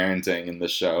about parenting in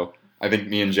this show. I think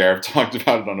me and Jer have talked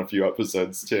about it on a few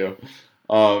episodes too.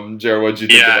 Jer, what'd you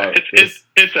think about this?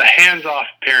 It's a hands-off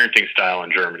parenting style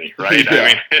in Germany, right? Yeah.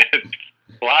 I mean,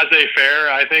 laissez-faire,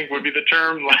 I think, would be the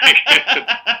term.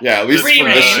 Yeah, at least from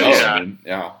this show. Yeah. I mean,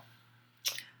 yeah.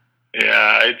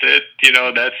 Yeah,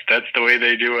 that's the way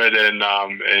they do it in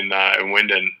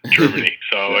Winden, Germany.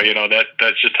 So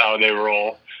that's just how they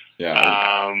roll.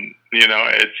 Yeah.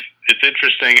 It's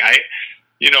interesting. I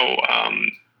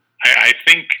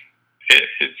think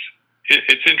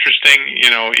it's interesting.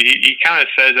 He kind of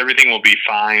says everything will be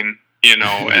fine. And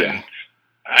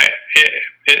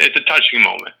it's a touching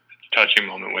moment. It's a touching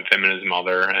moment with him and his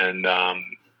mother, and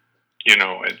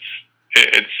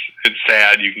it's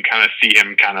sad. You can kind of see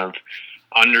him kind of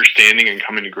understanding and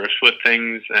coming to grips with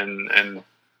things and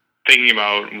thinking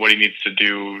about what he needs to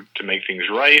do to make things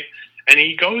right. And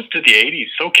he goes to the 80s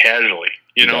so casually,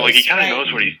 you know, like he kind of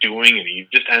knows what he's doing, and he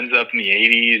just ends up in the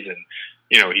 80s, and,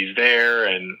 you know, he's there,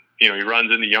 and, you know, he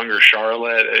runs into younger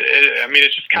Charlotte. I mean,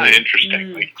 it's just kind of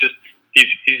interesting. Like, just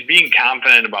he's being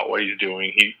confident about what he's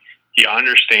doing. He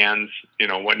understands, you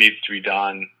know, what needs to be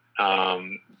done.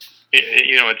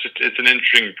 You know, it's an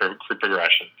interesting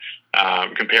progression.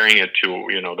 Comparing it to,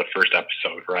 you know, the first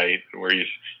episode, right, where he's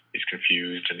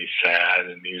confused and he's sad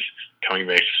and he's coming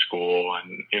back to school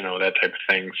and, you know, that type of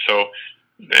thing. So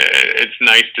it's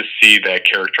nice to see that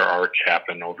character arc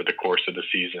happen over the course of the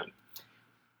season.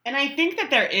 And I think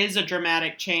that there is a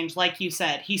dramatic change, like you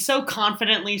said. He so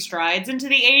confidently strides into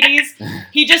the 80s.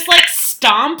 He just, like,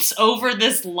 stomps over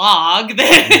this log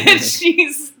that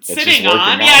she's sitting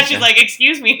on. Yeah, she's like,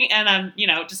 excuse me. And I'm, you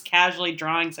know, just casually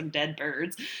drawing some dead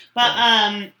birds. But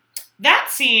that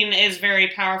scene is very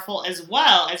powerful as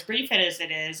well, as brief as it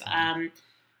is.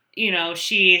 You know,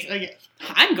 she's like,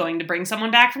 I'm going to bring someone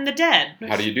back from the dead.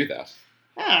 How do you do that?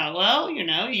 Oh, well, you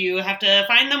know, you have to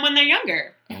find them when they're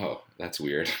younger. Oh, that's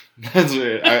weird. That's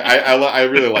weird. I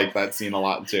really like that scene a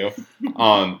lot too.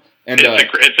 And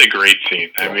it's a great scene.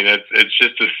 I mean, it's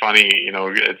just as funny. You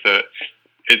know,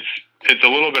 it's a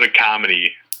little bit of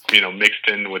comedy, you know, mixed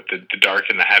in with the dark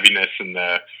and the heaviness and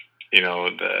the, you know,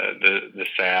 the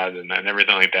sad and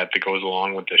everything like that goes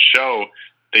along with the show.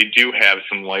 They do have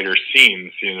some lighter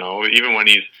scenes, you know, even when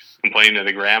he's complaining to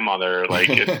the grandmother, like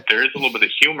there is a little bit of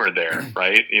humor there,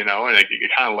 right? You know, and it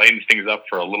kind of lightens things up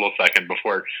for a little second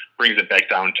before it brings it back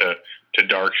down to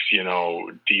Dark's, you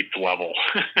know, deep level.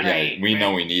 Yeah, we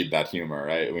know we need that humor,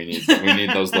 right? We need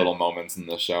those little moments in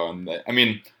the show, and I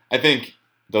mean, I think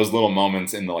those little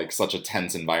moments in like such a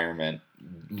tense environment,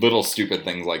 little stupid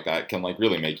things like that can like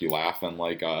really make you laugh, and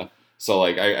like so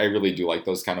like I really do like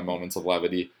those kind of moments of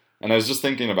levity. And I was just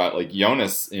thinking about like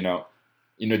Jonas, you know,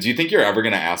 do you think you're ever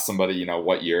going to ask somebody, you know,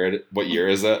 what year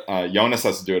is it? Jonas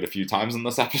has to do it a few times in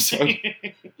this episode.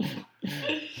 He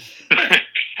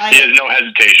has no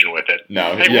hesitation with it.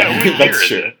 No, hey, yeah, that's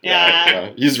true.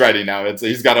 Yeah. He's ready now.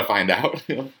 He's got to find out.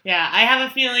 Yeah, I have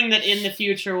a feeling that in the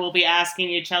future we'll be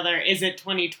asking each other, "Is it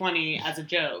 2020?" as a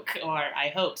joke, or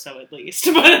I hope so at least.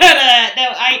 But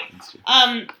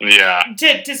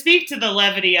to speak to the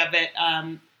levity of it,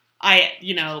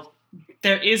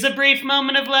 there is a brief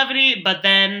moment of levity, but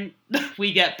then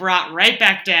we get brought right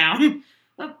back down.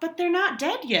 But they're not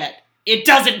dead yet. It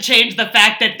doesn't change the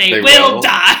fact that they will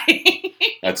die.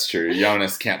 That's true.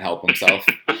 Jonas can't help himself.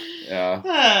 Yeah,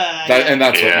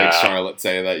 that's what makes Charlotte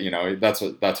say that. You know, that's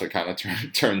what kind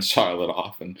of turns Charlotte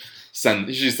off, and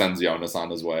she sends Jonas on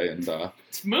his way. And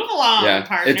move along,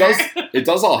 partner. It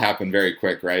does all happen very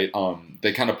quick, right?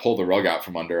 They kind of pull the rug out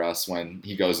from under us when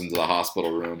he goes into the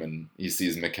hospital room and he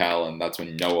sees Mikkel, and that's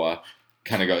when Noah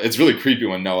kind of goes. It's really creepy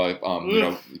when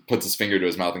Noah, puts his finger to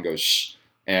his mouth and goes shh,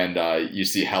 and you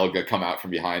see Helga come out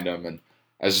from behind him, and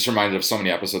I was just reminded of so many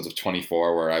episodes of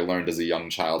 24 where I learned as a young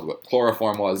child what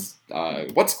chloroform was.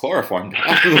 What's chloroform?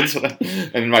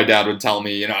 And my dad would tell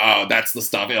me, you know, oh, that's the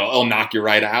stuff. It'll knock you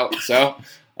right out. So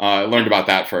I learned about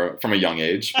that from a young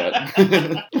age. But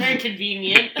very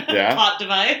convenient plot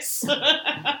device.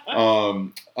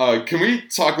 Can we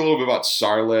talk a little bit about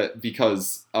Charlotte?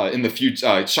 Because in the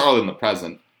future, Charlotte in the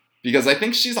present. Because I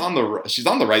think she's on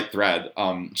the right thread.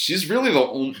 She's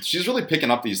really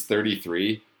picking up these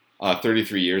 33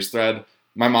 years thread.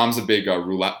 My mom's a big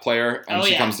roulette player, and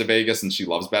she comes to Vegas, and she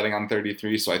loves betting on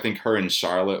 33. So I think her and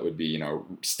Charlotte would be, you know,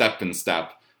 step in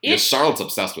step. Because Charlotte's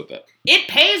obsessed with it. It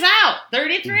pays out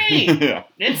 33. Yeah.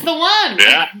 It's the one.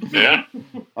 Yeah.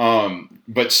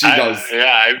 But she does.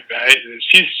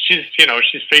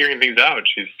 She's figuring things out.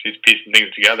 She's piecing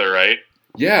things together, right?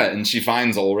 Yeah, and she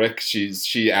finds Ulrich.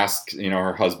 She asks, you know,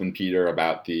 her husband Peter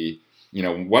about the, you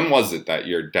know, when was it that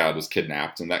your dad was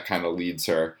kidnapped, and that kind of leads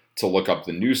her to look up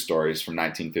the news stories from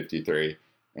 1953.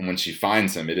 And when she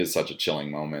finds him, it is such a chilling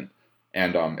moment.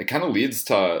 And it kind of leads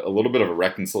to a little bit of a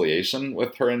reconciliation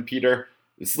with her and Peter.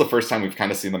 This is the first time we've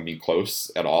kind of seen them be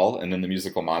close at all. And in the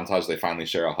musical montage, they finally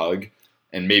share a hug.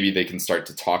 And maybe they can start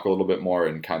to talk a little bit more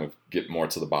and kind of get more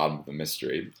to the bottom of the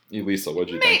mystery. Elisa, what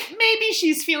do you think? Maybe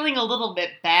she's feeling a little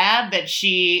bit bad that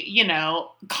she, you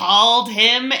know, called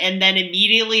him and then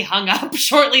immediately hung up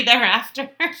shortly thereafter.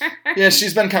 Yeah,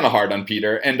 she's been kind of hard on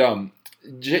Peter. And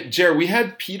Jer, we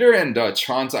had Peter and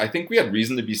Tronte. I think we had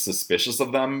reason to be suspicious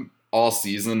of them all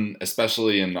season,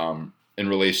 especially in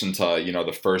relation to, you know,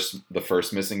 the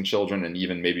first missing children and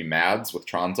even maybe Mads with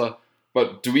Tronte.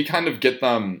 But do we kind of get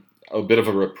them a bit of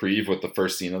a reprieve with the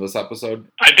first scene of this episode?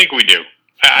 I think we do.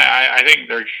 I think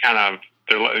they're kind of,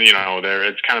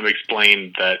 it's kind of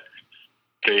explained that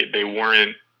they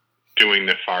weren't doing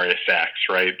nefarious acts,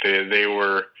 right? They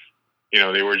were,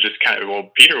 they were just kind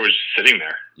of, Peter was just sitting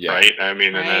there, right? I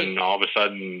mean, right. And then all of a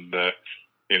sudden the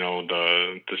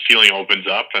ceiling opens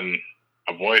up and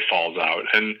a boy falls out.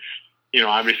 And,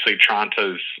 obviously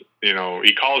Tranta's,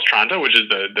 he calls Tranta, which is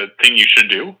the thing you should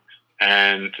do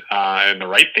and the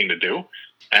right thing to do.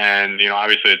 And,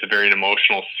 obviously it's a very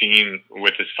emotional scene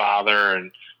with his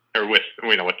father or with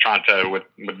Tranta, with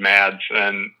Mads.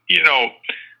 And,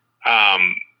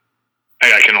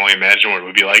 I can only imagine what it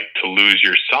would be like to lose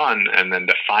your son and then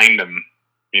to find him,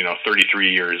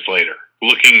 33 years later,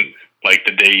 looking like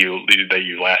the day that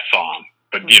you last saw him,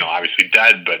 but obviously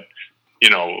dead, but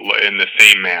in the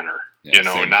same manner,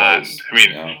 same not. place. I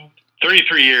mean,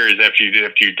 33 years after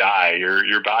you die,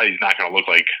 your body's not going to look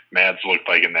like Mads looked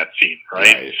like in that scene,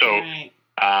 right? So,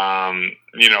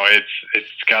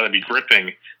 it's got to be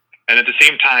gripping, and at the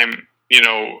same time, you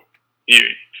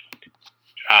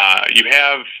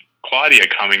have Claudia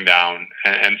coming down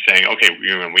and saying, okay,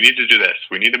 we need to do this.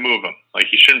 We need to move him. Like,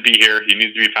 he shouldn't be here. He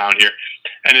needs to be found here.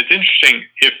 And it's interesting,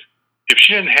 if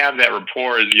she didn't have that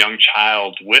rapport as a young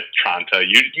child with Tranta,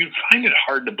 you'd find it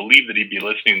hard to believe that he'd be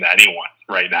listening to anyone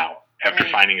right now after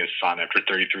finding his son after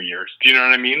 33 years. Do you know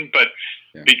what I mean? But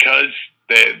because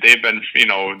they've been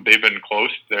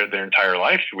close their entire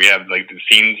life, we have like the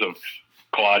scenes of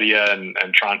Claudia and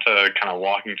Tranta kind of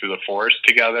walking through the forest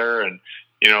together, and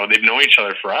they've known each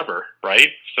other forever,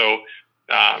 right? So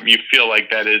you feel like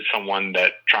that is someone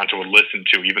that Tranta would listen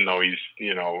to, even though he's,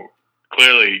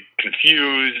 clearly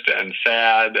confused and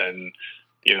sad and,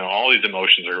 all these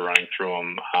emotions are running through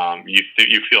him.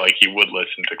 You feel like he would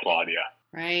listen to Claudia.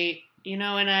 Right. And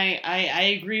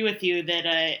I agree with you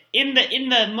that in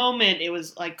the moment it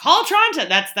was like, call Tranta.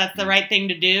 That's the right thing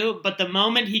to do. But the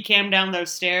moment he came down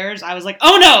those stairs, I was like,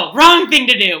 oh no, wrong thing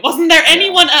to do. Wasn't there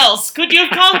anyone else? Could you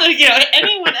have called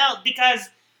anyone else? Because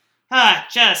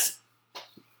just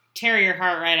tear your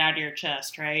heart right out of your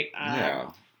chest, right?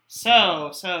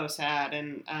 So sad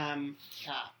and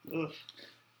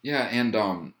yeah, and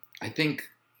I think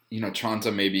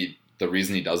Tranta, maybe the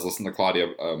reason he does listen to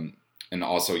Claudia. And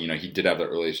also, he did have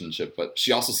that relationship, but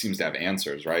she also seems to have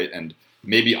answers, right? And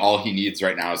maybe all he needs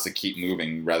right now is to keep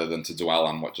moving rather than to dwell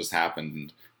on what just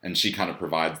happened. And she kind of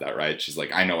provides that, right? She's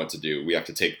like, I know what to do. We have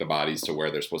to take the bodies to where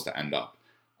they're supposed to end up.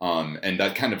 And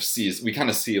that kind of we kind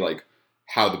of see like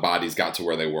how the bodies got to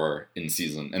where they were in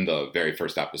the very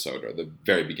first episode or the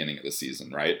very beginning of the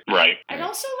season, right? Right. I'd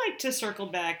also like to circle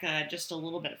back just a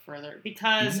little bit further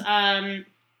because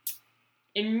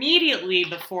immediately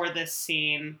before this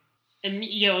scene,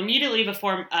 immediately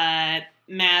before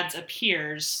Mads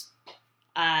appears,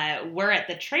 we're at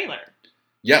the trailer.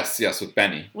 Yes, with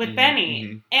Benny. With Benny.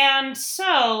 Mm-hmm. And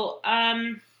so,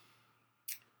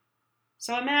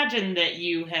 so imagine that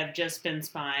you have just been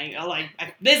spying.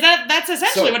 That's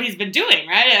essentially what he's been doing,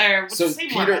 right? Or so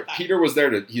Peter was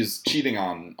there he's cheating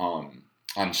on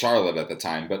Charlotte at the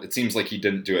time, but it seems like he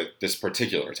didn't do it this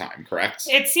particular time, correct?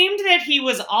 It seemed that he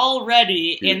was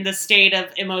already in the state of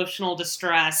emotional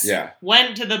distress. Yeah.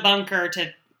 Went to the bunker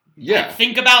to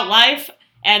think about life,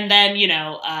 and then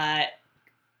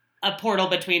a portal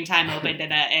between time opened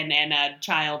and a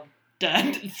child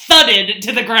thudded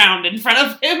to the ground in front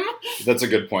of him. That's a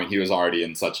good point. He was already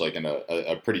in such like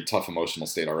a pretty tough emotional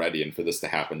state already, and for this to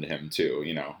happen to him too,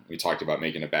 we talked about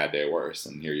making a bad day worse,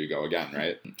 and here you go again,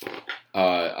 right?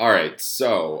 All right,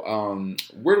 so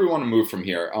where do we want to move from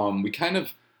here? We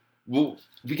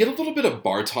get a little bit of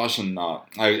Bartosz and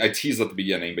I teased at the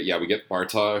beginning, but we get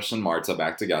Bartosz and Marta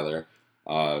back together.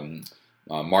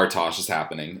 Martosz is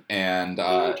happening, and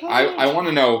I want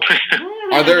to know.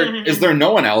 Is there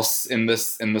no one else in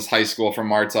this high school from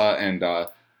Marta? And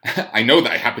I know that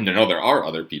I happen to know there are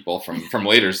other people from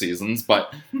later seasons,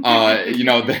 but they're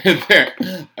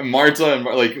Marta and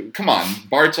like, come on,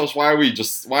 Bartosz. Why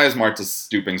is Marta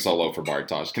stooping so low for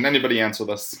Bartosz? Can anybody answer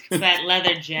this? It's that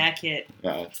leather jacket.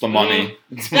 Yeah, it's the money.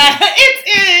 It's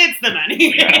the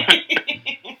money. Yeah.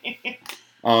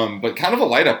 But kind of a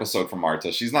light episode for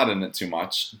Marta. She's not in it too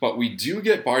much, but we do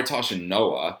get Bartosz and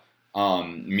Noah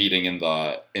meeting in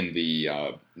the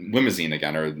limousine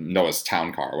again, or Noah's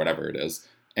town car, or whatever it is,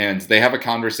 and they have a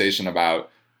conversation about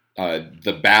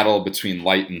the battle between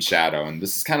light and shadow. And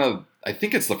this is kind of, I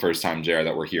think it's the first time, Jared,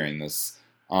 that we're hearing this.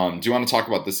 Do you want to talk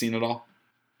about this scene at all?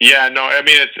 Yeah, no, I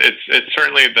mean it's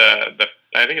certainly the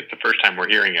I think it's the first time we're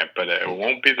hearing it, but it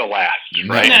won't be the last,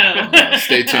 right? No.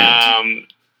 Stay tuned. I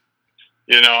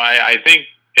think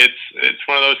it's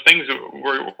one of those things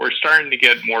we're starting to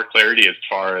get more clarity as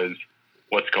far as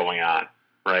what's going on,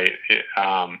 right?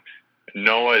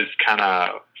 Noah's kind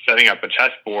of setting up a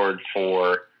chessboard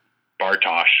for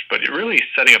Bartosz, but really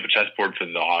setting up a chessboard for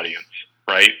the audience,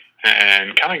 right?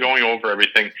 And kind of going over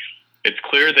everything. It's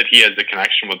clear that he has a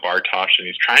connection with Bartosz, and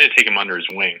he's trying to take him under his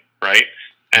wing, right?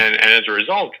 And as a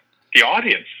result, the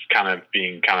audience is kind of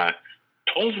being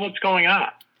told what's going on,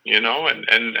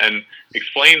 and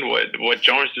explain what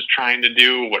Jonas is trying to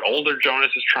do, what older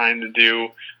Jonas is trying to do,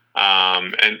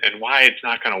 and why it's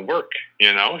not going to work,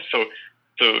 So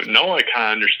Noah kind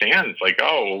of understands, like,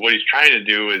 what he's trying to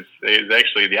do is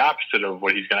actually the opposite of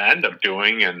what he's going to end up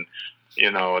doing, and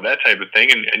that type of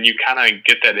thing, and you kind of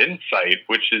get that insight,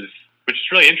 which is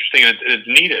really interesting, and it's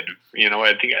needed.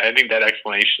 I think that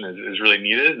explanation is really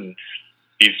needed, and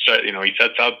he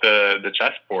sets out the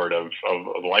chessboard of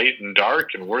light and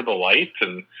dark, and we're the light,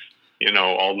 and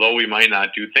although we might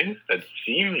not do things that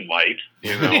seem light,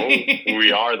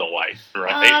 we are the light,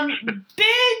 right?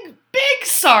 Big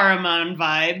Saruman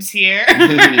vibes here.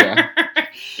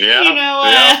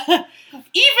 Yeah.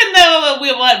 Even though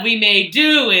what we may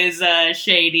do is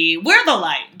shady, we're the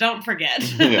light. Don't forget.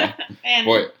 Yeah. And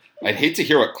boy, I'd hate to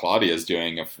hear what Claudia's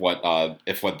doing if what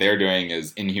they're doing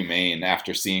is inhumane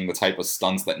after seeing the type of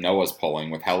stunts that Noah's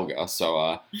pulling with Helga.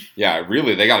 So yeah,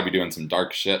 really they got to be doing some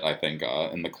dark shit, I think,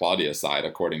 in the Claudia side,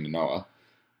 according to Noah.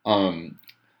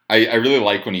 I really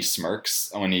like when he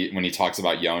smirks when he talks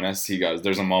about Jonas.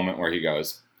 There's a moment where he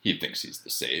goes, he thinks he's the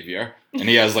savior, and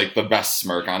he has like the best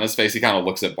smirk on his face. He kind of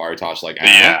looks at Bartosz like,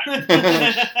 yeah.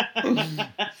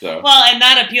 So. Well, and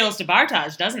that appeals to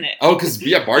Bartosz, doesn't it? Oh, because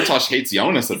Bartosz hates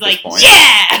Jonas at this point.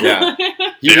 Yeah.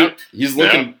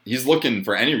 He's looking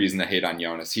for any reason to hate on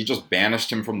Jonas. He just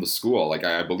banished him from the school. Like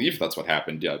I believe that's what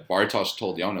happened. Yeah, Bartosz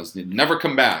told Jonas, "Never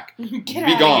come back. Be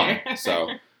gone." So.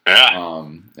 Yeah.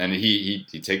 And he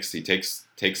takes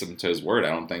him to his word. I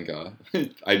don't think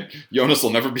Jonas will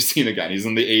never be seen again. He's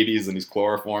in the 80s and he's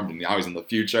chloroformed, and now he's in the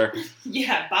future.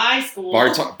 Yeah, bye school.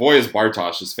 Boy, is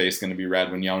Bartosz's face going to be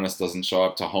red when Jonas doesn't show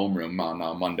up to homeroom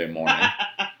on Monday morning.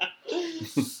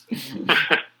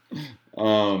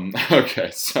 Okay,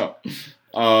 so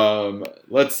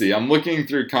let's see. I'm looking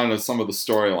through kind of some of the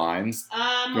storylines.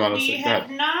 We have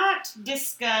not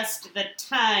discussed the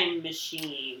time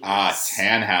machine.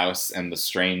 Tannhaus and the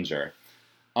Stranger.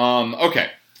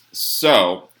 Okay,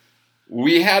 so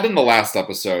we had in the last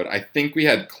episode, I think we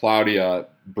had Claudia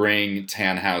bring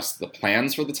Tannhaus the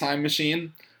plans for the time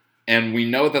machine, and we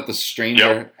know that the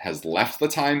Stranger has left a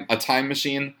time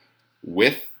machine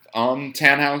with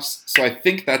Tannhaus, so I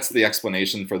think that's the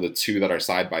explanation for the two that are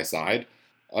side by side.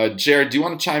 Jared, do you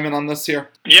want to chime in on this here?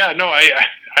 Yeah, no,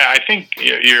 I think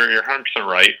you're 100%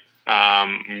 right.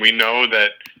 We know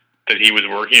that he was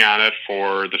working on it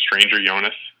for the Stranger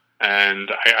Jonas,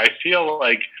 and I feel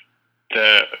like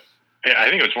I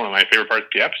think it was one of my favorite parts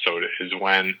of the episode is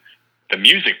when the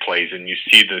music plays and you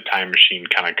see the time machine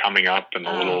kind of coming up and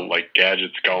the little like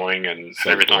gadgets going and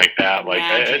everything like that.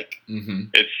 Like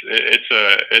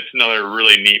it's another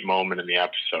really neat moment in the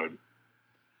episode.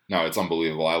 No, it's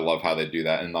unbelievable. I love how they do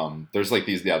that. And there's like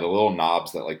these, the little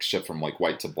knobs that like shift from like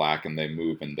white to black and they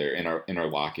move and they're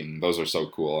interlocking. Those are so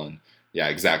cool. And yeah,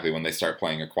 exactly. When they start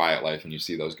playing A Quiet Life and you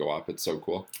see those go up, it's so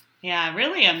cool. Yeah,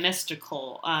 really a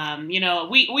mystical. We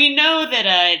know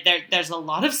that there's a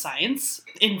lot of science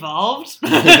involved,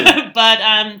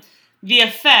 but the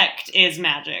effect is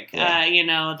magic.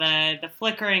 Yeah. The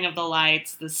flickering of the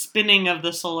lights, the spinning of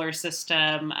the solar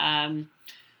system.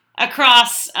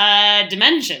 Across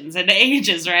dimensions and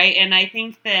ages, right? And I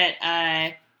think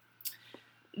that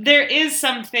there is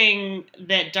something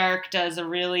that Dark does a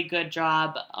really good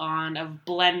job on of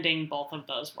blending both of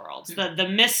those worlds, the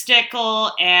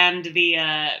mystical and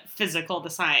the physical,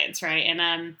 the science, right?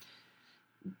 And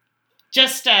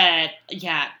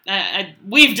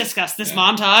we've discussed this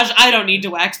montage. I don't need to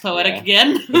wax poetic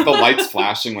again. The lights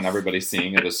flashing when everybody's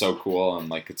seeing it is so cool, and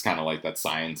like it's kind of like that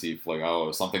science-y, like,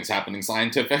 oh, something's happening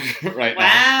scientific right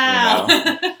now.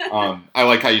 I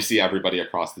like how you see everybody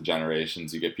across the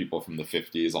generations. You get people from the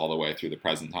 50s all the way through the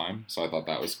present time, so I thought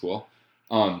that was cool.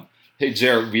 Hey,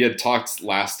 Jared, we had talked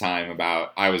last time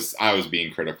about I was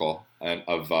being critical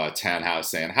of Tannhaus,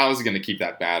 saying how is he going to keep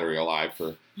that battery alive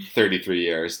for 33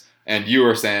 years? And you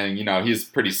were saying, he's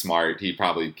pretty smart. He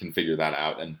probably can figure that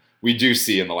out. And we do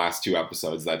see in the last two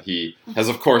episodes that he has,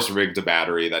 of course, rigged a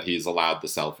battery that he's allowed the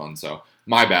cell phone. So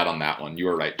my bad on that one. You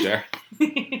were right, Jer.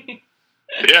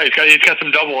 Yeah, he's got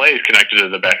some double A's connected to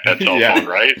the back of that cell phone,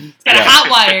 right? It's got a hot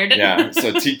wired. Yeah,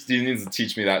 so he needs to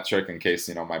teach me that trick in case,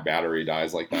 my battery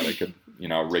dies like that. I could,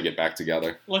 rig it back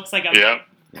together. Looks like a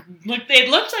it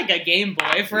looked like a Game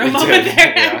Boy for a It moment did,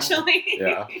 there, yeah. actually.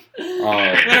 Yeah.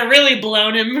 Would have really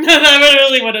blown him. That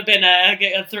really would have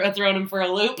been thrown him for a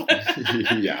loop.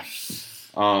 Yeah.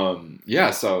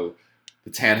 Yeah, so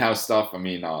the Tannhaus stuff, I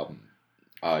mean,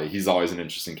 he's always an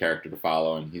interesting character to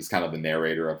follow, and he's kind of the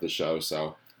narrator of the show,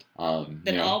 so...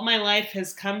 that all my life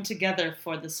has come together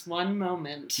for this one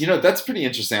moment. That's pretty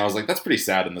interesting. I was like, that's pretty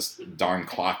sad in this darn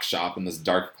clock shop, in this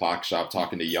dark clock shop,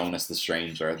 talking to Jonas the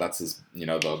Stranger. That's his,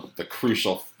 the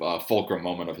crucial fulcrum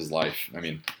moment of his life. I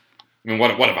mean, what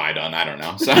have I done? I don't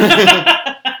know. So,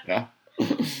 yeah.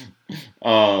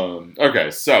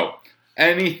 Okay, so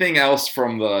anything else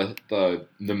from the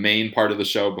main part of the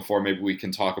show before maybe we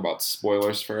can talk about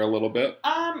spoilers for a little bit?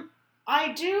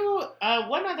 I do.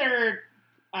 One other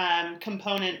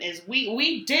component is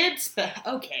we did.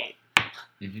 Okay.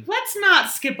 Mm-hmm. Let's not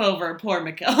skip over poor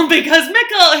Mikkel, because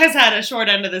Mikkel has had a short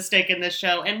end of the stick in this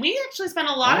show, and we actually spent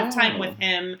a lot of time with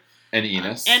him and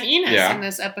Enos in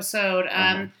this episode,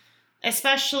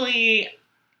 especially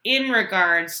in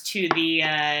regards to the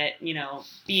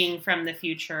being from the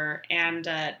future and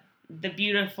the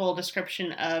beautiful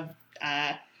description of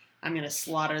I'm going to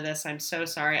slaughter this. I'm so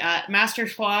sorry. Master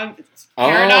Schwag's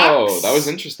paradox. Oh, that was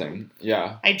interesting.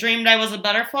 Yeah. I dreamed I was a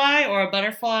butterfly, or a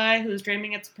butterfly who's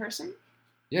dreaming it's a person.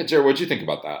 Yeah, Jared, what'd you think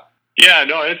about that? Yeah,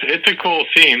 no, it's a cool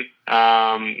scene.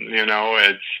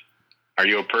 It's, are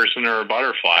you a person or a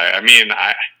butterfly? I mean,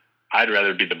 I'd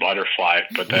rather be the butterfly,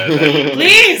 but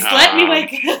please let me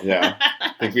wake up. Yeah,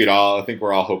 I think we're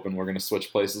all hoping we're going to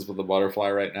switch places with the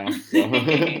butterfly right now.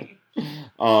 So.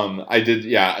 I did,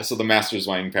 yeah. So the Master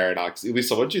Zwang paradox.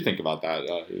 Elisa, what did you think about that?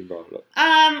 You brought it up.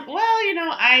 Well,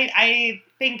 I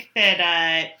think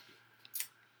that,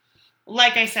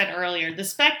 like I said earlier, the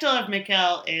spectre of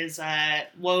Mikkel is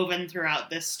woven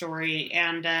throughout this story,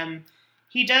 and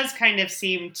he does kind of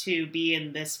seem to be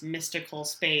in this mystical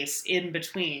space in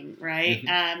between, right?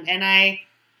 Mm-hmm.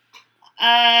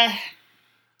 And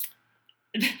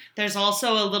there's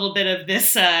also a little bit of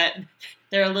this.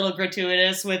 They're a little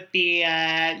gratuitous with the,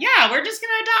 we're just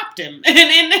going to adopt him.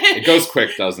 and it goes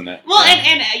quick, doesn't it? Well,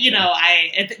 and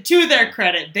to their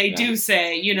credit, they do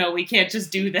say, we can't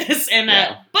just do this. And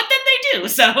but then they do.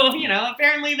 So,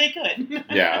 apparently they could.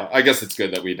 Yeah, I guess it's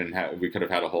good that we could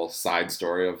have had a whole side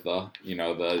story of the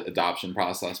adoption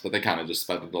process, but they kind of just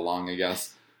sped it along, I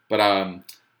guess. But,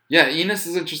 yeah, Enos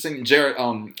is interesting. Jared,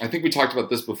 I think we talked about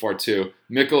this before too.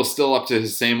 Mikkel's still up to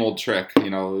his same old trick.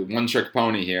 One trick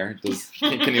pony here.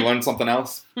 Can he learn something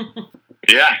else?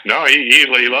 Yeah, no, he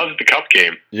loves the cup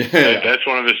game. Yeah, that's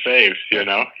one of his faves.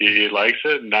 He likes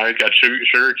it. Now he's got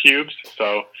sugar cubes.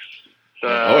 So.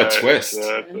 A twist.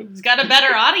 He's got a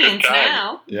better audience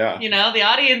now. Yeah. The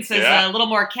audience is a little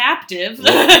more captive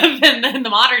than the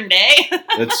modern day.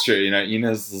 That's true.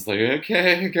 Enos is like,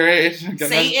 okay, great.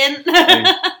 Satan.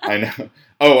 I know.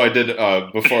 Oh, I did.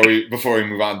 Before we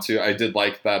move on to, I did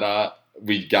like that.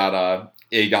 We got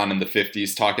Aegon in the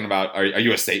 50s talking about, are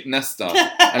you a Satanist? And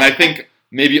I think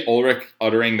maybe Ulrich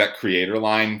uttering that creator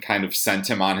line kind of sent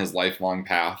him on his lifelong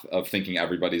path of thinking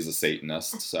everybody's a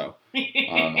Satanist. So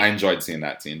I enjoyed seeing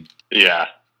that scene. Yeah.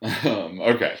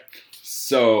 Okay.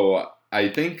 So I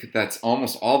think that's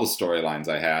almost all the storylines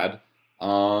I had.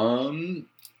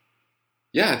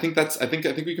 Yeah, I think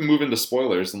we can move into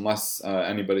spoilers unless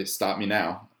anybody stop me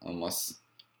now. Unless.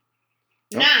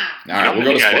 Nah. All right, we'll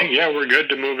go to spoilers. I think we're good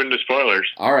to move into spoilers.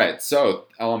 All right. So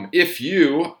if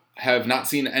you have not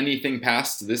seen anything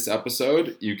past this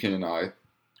episode, you can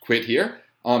quit here.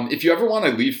 If you ever want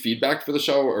to leave feedback for the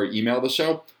show or email the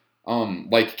show,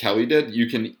 like Kelly did, you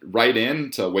can write in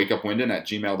to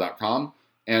wakeupwinden@gmail.com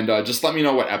and just let me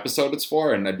know what episode it's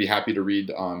for, and I'd be happy to read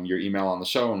your email on the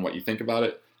show and what you think about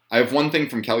it. I have one thing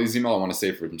from Kelly's email I want to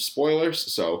save for some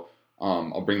spoilers, so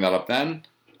I'll bring that up then.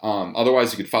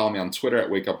 Otherwise, you could follow me on Twitter at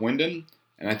wakeupwinden.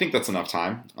 And I think that's enough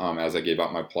time, as I gave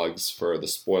out my plugs for the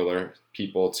spoiler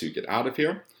people to get out of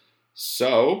here.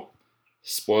 So,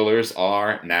 spoilers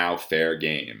are now fair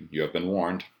game. You have been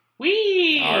warned.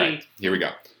 Whee! All right, here we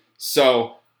go.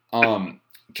 So, can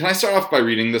I start off by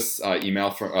reading this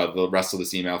email from the rest of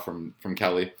this email from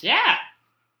Kelly? Yeah.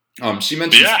 She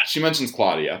mentions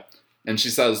Claudia, and she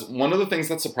says, one of the things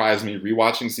that surprised me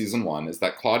rewatching season 1 is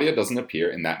that Claudia doesn't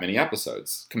appear in that many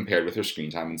episodes compared with her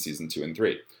screen time in season 2 and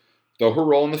 3. Though her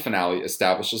role in the finale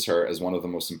establishes her as one of the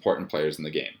most important players in the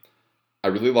game. I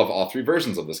really love all 3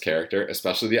 versions of this character,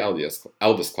 especially the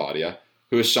eldest Claudia,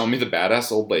 who has shown me the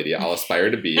badass old lady I'll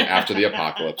aspire to be after the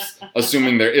apocalypse,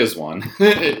 assuming there is one,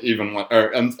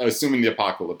 assuming the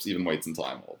apocalypse even waits until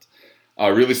I'm old.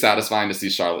 Really satisfying to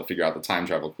see Charlotte figure out the time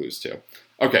travel clues too.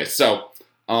 Okay, so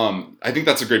I think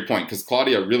that's a great point because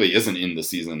Claudia really isn't in the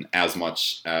season as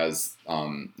much as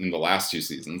in the last 2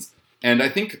 seasons. And I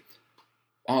think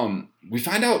we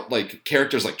find out like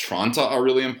characters like Tronta are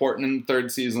really important in the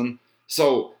 3rd season.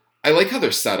 So I like how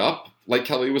they're set up, like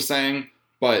Kelly was saying,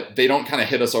 but they don't kind of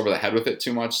hit us over the head with it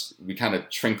too much. We kind of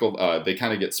they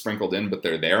kind of get sprinkled in, but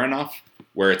they're there enough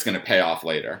where it's going to pay off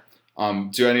later.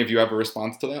 Do any of you have a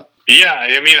response to that? Yeah,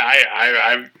 I mean,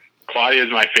 I Claudia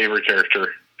is my favorite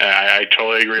character. I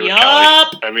totally agree with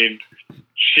Kelly. I mean,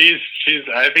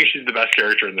 I think she's the best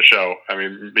character in the show. I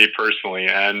mean, me personally,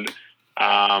 and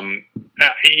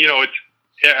it's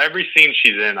every scene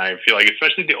she's in. I feel like,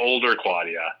 especially the older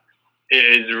Claudia,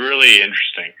 is really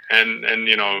interesting, and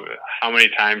how many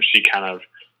times she kind of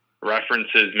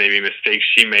references maybe mistakes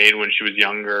she made when she was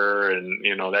younger, and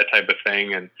that type of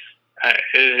thing, and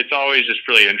it's always just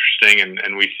really interesting,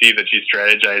 and we see that she's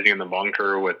strategizing in the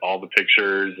bunker with all the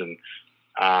pictures, and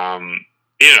I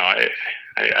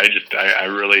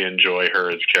really enjoy her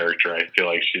as a character. I feel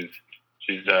like she's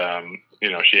she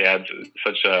adds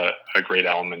such a great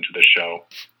element to the show.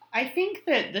 I think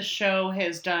that the show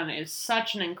has done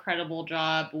such an incredible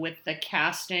job with the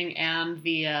casting and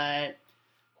the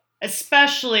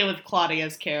especially with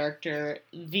Claudia's character,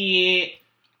 the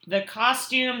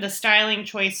costume, the styling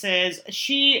choices.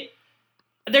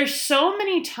 There's so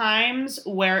many times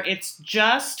where it's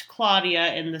just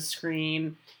Claudia in the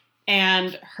screen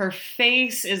and her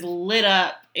face is lit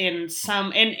up in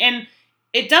some, and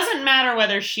it doesn't matter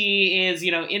whether she is,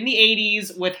 in the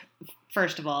 80s with,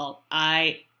 first of all,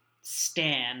 I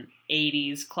stan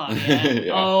 80s Claudia.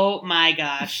 Yeah. Oh my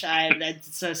gosh.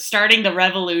 It's starting the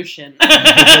revolution.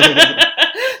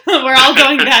 We're all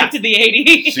going back to the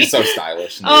 80s. She's so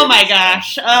stylish. Oh my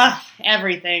gosh.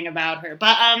 Everything about her.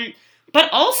 But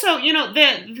also,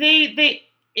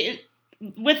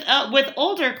 with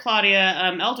older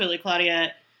Claudia, elderly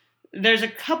Claudia, there's a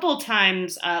couple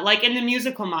times, like in the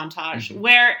musical montage,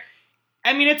 where,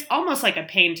 I mean, it's almost like a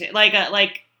painting,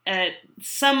 like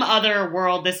some other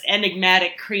world, this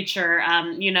enigmatic creature,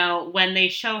 when they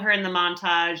show her in the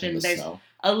montage and there's snow.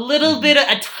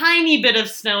 A tiny bit of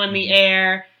snow in the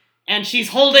air, and she's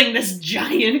holding this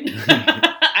giant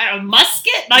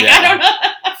musket. I don't know.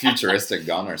 Futuristic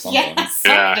gun or something. Yeah,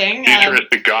 something. Yeah,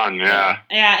 futuristic gun, yeah.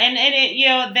 Yeah, and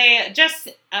it, they just,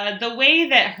 the way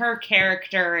that her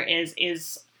character is,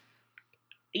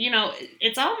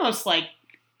 it's almost like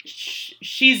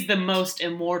she's the most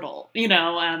immortal,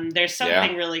 there's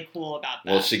something really cool about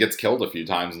that. Well, she gets killed a few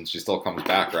times and she still comes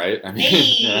back, right? I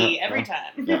mean, every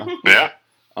time. Yeah.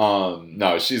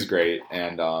 No, she's great.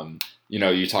 And,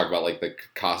 you talk about like the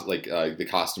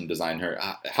costume design.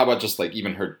 How about just like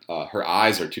even her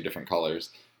eyes are 2 different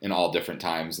colors in all different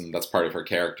times, and that's part of her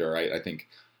character, right? I think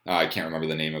I can't remember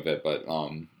the name of it, but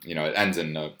it ends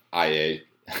in IA.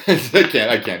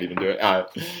 I can't even do it.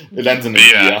 It ends in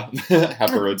Ia,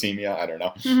 heperotemia. I don't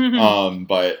know.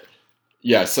 But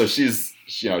yeah, so she's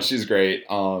great.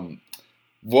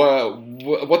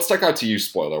 What stuck out to you,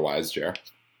 spoiler wise, Jer?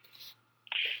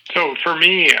 So for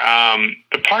me,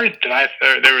 the part that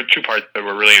there were 2 parts that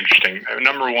were really interesting.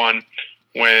 Number one,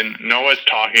 when Noah's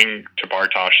talking to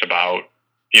Bartosz about,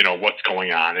 what's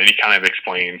going on, and he kind of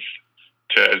explains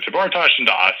to Bartosz and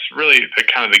to us really the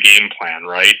kind of the game plan,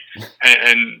 right?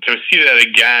 And to see that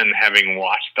again, having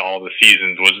watched all the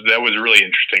seasons, was really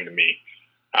interesting to me.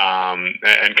 And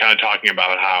kind of talking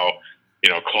about how,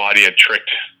 Claudia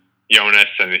tricked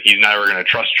Jonas and he's never going to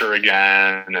trust her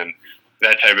again, and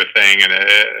that type of thing, and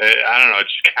I don't know,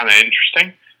 it's just kind of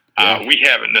interesting. Yeah. We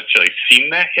haven't necessarily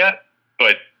seen that yet,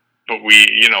 but we,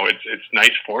 it's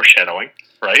nice foreshadowing,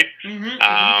 right?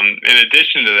 Mm-hmm. In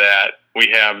addition to that, we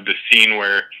have the scene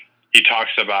where he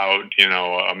talks about,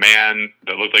 a man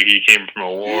that looked like he came from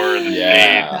a war. And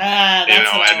that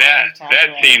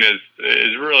scene is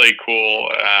really cool,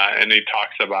 and he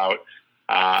talks about.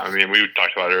 We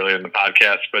talked about it earlier in the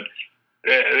podcast, but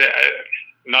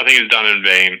nothing is done in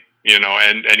vain.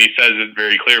 And he says it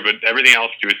very clear, but everything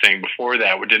else he was saying before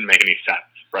that didn't make any sense,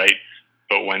 right?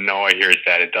 But when Noah hears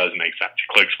that, it does make sense. It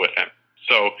clicks with him.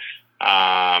 So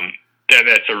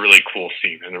that's a really cool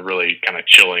scene and a really kind of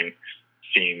chilling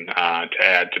scene to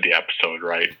add to the episode,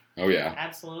 right? Oh, yeah.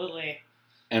 Absolutely.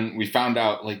 And we found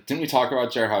out, didn't we talk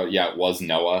about, Jer, how, it was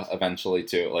Noah eventually,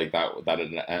 too? We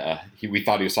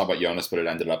thought he was talking about Jonas, but it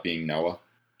ended up being Noah.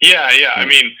 Yeah. I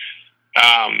mean,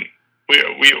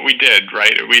 we did,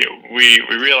 right? We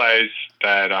realized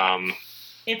that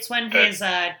it's when his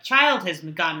child has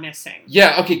gone missing.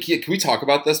 Yeah. Okay. Can we talk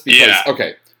about this? Because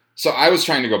okay, So I was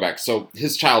trying to go back. So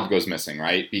his child goes missing,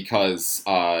 right? Because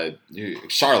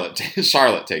Charlotte takes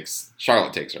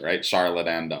her, right? Charlotte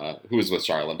and who was with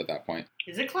Charlotte at that point?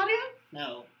 Is it Claudia?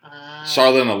 No.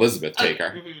 Charlotte and Elizabeth take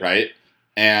her, mhm. right?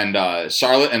 And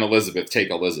Charlotte and Elizabeth take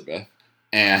Elizabeth,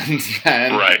 and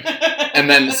then Right. and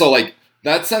then so like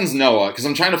that sends Noah, because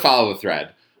I'm trying to follow the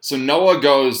thread. So Noah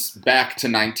goes back to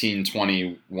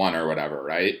 1921 or whatever,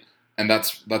 right? And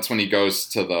that's when he goes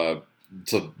to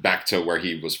back to where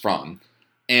he was from.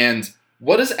 And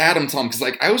what does Adam tell him? Because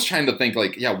like I was trying to think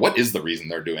like, yeah, what is the reason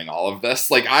they're doing all of this?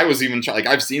 Like I was even like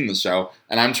I've seen the show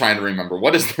and I'm trying to remember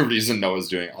what is the reason Noah's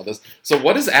doing all this. So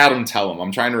what does Adam tell him?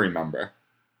 I'm trying to remember.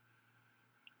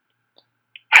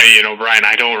 Brian,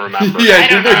 I don't remember. Yeah, I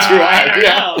don't neither do know. I. I don't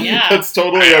know, yeah. That's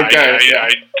totally okay.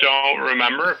 I don't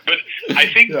remember, but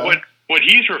I think Yeah. what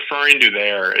he's referring to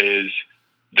there is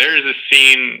there's a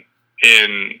scene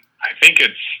in, I think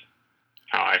it's,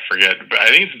 I forget, but I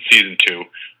think it's in season 2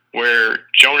 where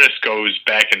Jonas goes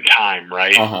back in time,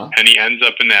 right? Uh-huh. And he ends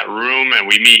up in that room, and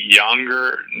we meet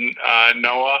younger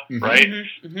Noah, Mhm. right? Mhm,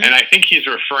 mhm. And I think he's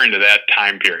referring to that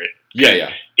time period.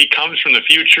 Yeah. He comes from the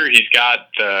future. He's got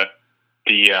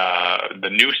the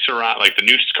noose around, like the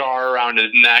noose scar around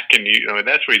his neck, and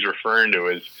that's what he's referring to.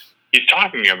 Is he's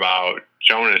talking about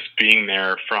Jonas being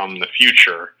there from the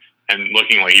future and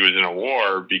looking like he was in a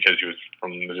war because he was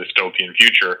from the dystopian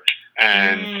future,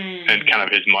 and kind of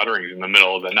his mutterings in the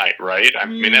middle of the night, right? I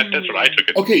mean, that's what I took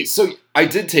it. Okay, so I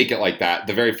did take it like that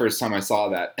the very first time I saw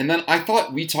that, and then I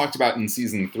thought we talked about in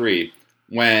season 3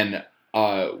 when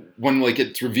like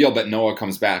it's revealed that Noah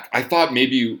comes back. I thought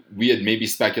maybe we had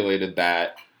speculated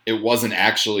that it wasn't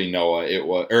actually Noah, it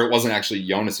wasn't actually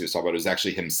Jonas he was talking about. It was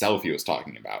actually himself he was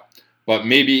talking about. But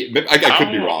maybe I could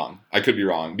be wrong. I could be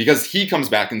wrong because he comes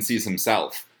back and sees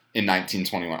himself in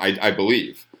 1921. I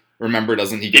believe. Remember,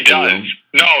 doesn't he get the room?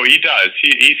 No, he does.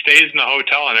 He stays in the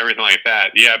hotel and everything like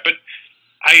that. Yeah, but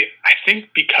I think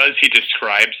because he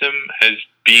describes him as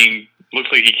being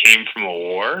looks like he came from a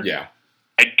war. Yeah.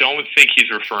 I don't think he's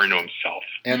referring to himself.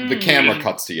 And the camera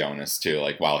cuts to Jonas too,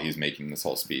 like while he's making this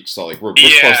whole speech. So like we're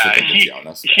supposed to think it's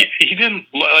Jonas. He didn't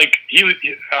like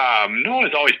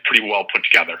Noah's always pretty well put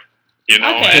together.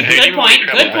 Okay, good point.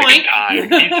 Good point.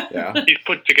 He's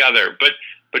put together, but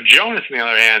Jonas, on the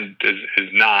other hand, is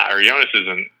not, or Jonas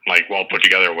isn't like well put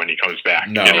together when he comes back.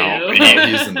 No,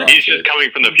 he's just coming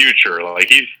from the future.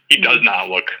 Like he does not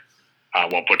look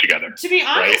well put together. To be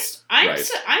honest, right?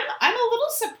 I'm a little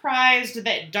surprised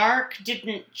that Dark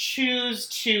didn't choose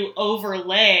to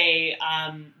overlay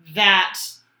that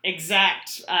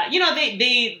exact.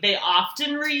 They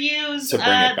often reuse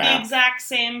the exact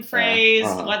same phrase,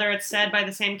 whether it's said by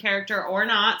the same character or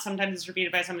not. Sometimes it's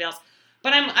repeated by somebody else.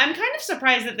 But I'm kind of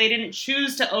surprised that they didn't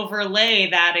choose to overlay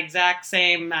that exact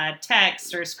same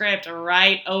text or script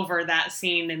right over that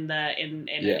scene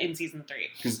in season 3.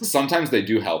 Because sometimes they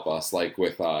do help us, like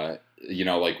with like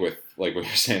what you're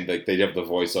saying, like they have the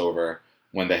voiceover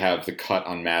when they have the cut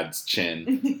on Mad's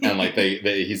chin, and like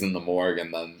he's in the morgue,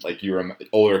 and then like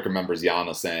Ulrich remembers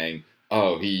Yana saying,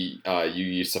 "Oh, you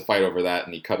used to fight over that,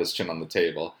 and he cut his chin on the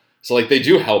table." So like they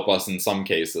do help us in some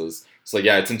cases. So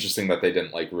yeah, it's interesting that they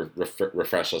didn't like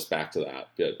refresh us back to that.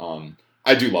 But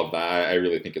I do love that. I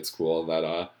really think it's cool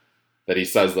that he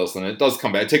says this, and it does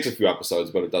come back. It takes a few episodes,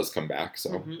 but it does come back.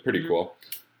 So pretty cool.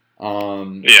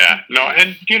 Yeah, no,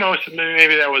 and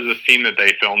maybe that was a scene that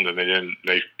they filmed and they didn't.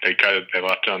 They cut it. They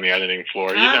left it on the editing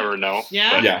floor. You never know.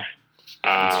 Yeah.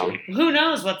 But, who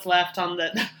knows what's left on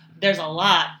the? There's a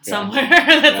lot somewhere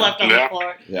that's left on the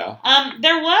floor. Yeah.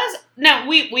 There was now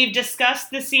we've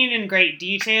discussed the scene in great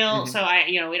detail, so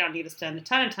we don't need to spend a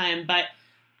ton of time, but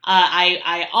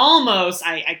I almost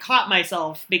caught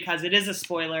myself because it is a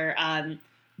spoiler.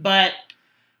 But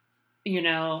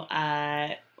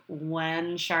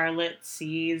when Charlotte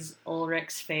sees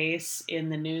Ulrich's face in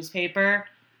the newspaper,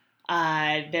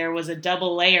 there was a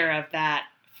double layer of that.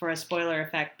 For a spoiler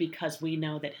effect, because we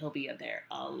know that he'll be there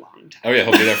a long time. Oh yeah,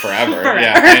 he'll be there forever. Forever.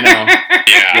 Yeah, I know.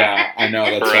 Yeah, I know.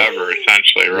 That's forever,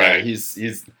 essentially, right? Yeah, he's,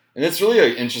 and it's really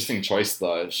an interesting choice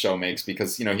the show makes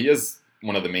because he is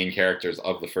one of the main characters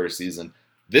of the first season.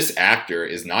 This actor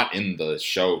is not in the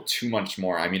show too much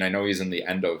more. I mean, I know he's in the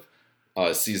end of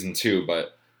season 2,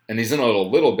 and he's in it a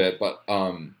little bit, but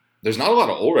there's not a lot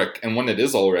of Ulrich, and when it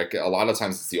is Ulrich, a lot of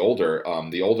times it's the older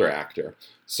actor.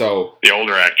 So the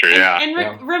older actor,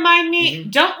 And remind me,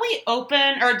 don't we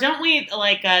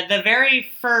the very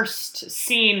first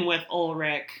scene with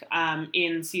Ulrich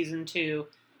in season 2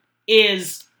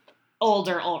 is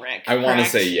older Ulrich? I want to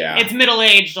say it's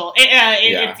middle-aged.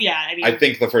 I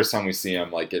think the first time we see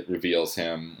him, like it reveals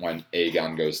him when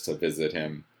Aegon goes to visit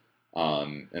him.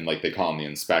 And like they call him the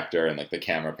inspector, and like the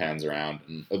camera pans around,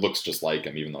 and it looks just like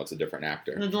him, even though it's a different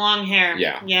actor. With long hair.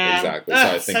 Yeah, exactly. Ugh,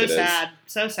 so I think it sad.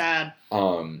 is. So sad.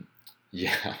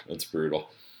 Yeah, that's brutal.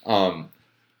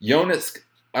 Jonas,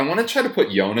 I want to try to put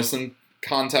Jonas in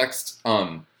context.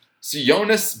 So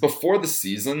Jonas, before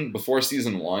season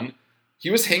 1, he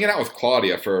was hanging out with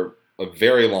Claudia for a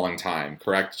very long time,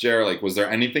 correct, Jer? Like, was there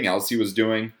anything else he was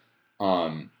doing?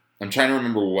 I'm trying to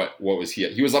remember what was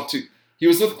he was up to. He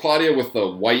was with Claudia with the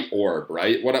white orb,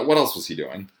 right? What else was he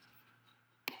doing?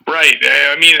 Right.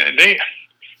 I mean,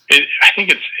 I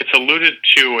think it's alluded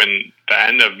to in the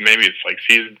end of maybe it's like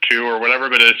season 2 or whatever,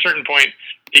 but at a certain point,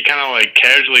 he kind of like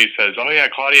casually says, "Oh yeah,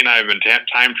 Claudia and I have been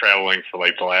time traveling for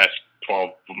like the last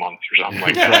 12 months or something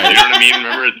like that." Right. You know what I mean?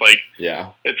 Remember,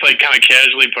 it's like kind of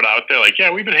casually put out there, like, "Yeah,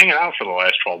 we've been hanging out for the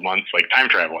last 12 months, like time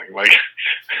traveling, like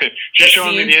just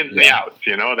showing me the ins and the outs,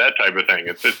 you know, that type of thing.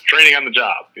 It's training on the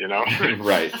job, you know."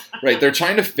 Right. They're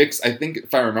trying to fix. I think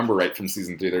if I remember right from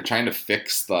season 3, they're trying to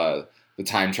fix the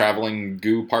time traveling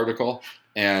goo particle,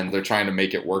 and they're trying to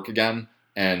make it work again.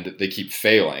 And they keep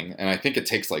failing, and I think it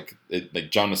takes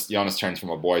Jonas turns from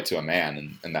a boy to a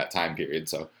man in that time period.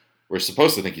 So we're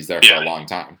supposed to think he's there for a long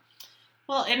time.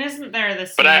 Well, and isn't there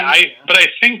the? But I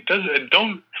think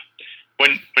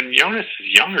when Jonas is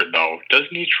younger though,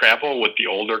 doesn't he travel with the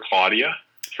older Claudia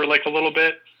for like a little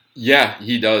bit? Yeah,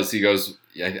 he does. He goes.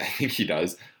 I think he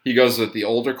does. He goes with the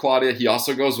older Claudia. He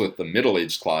also goes with the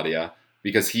middle-aged Claudia,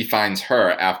 because he finds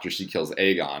her after she kills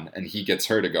Aegon, and he gets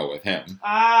her to go with him.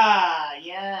 Ah,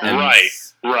 yeah.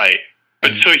 Right.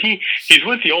 But so he's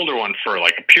with the older one for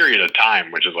like a period of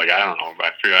time, which is like, I don't know.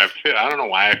 I don't know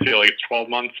why I feel like it's 12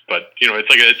 months, but you know, it's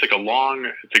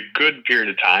a good period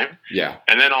of time. Yeah.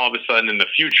 And then all of a sudden in the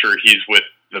future, he's with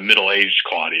the middle-aged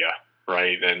Claudia,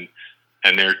 right? And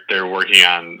they're working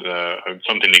on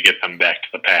something to get them back to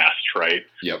the past, right?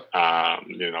 Yep.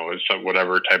 You know, it's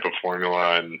whatever type of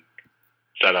formula and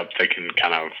setup they can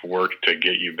kind of work to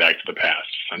get you back to the past,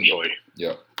 essentially.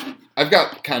 Yep. I've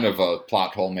got kind of a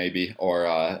plot hole, maybe,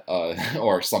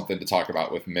 or something to talk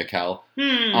about with Mikkel.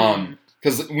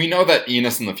 Because we know that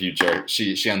Enos in the future,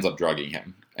 she ends up drugging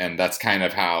him, and that's kind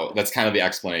of the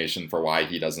explanation for why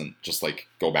he doesn't just like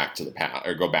go back to the past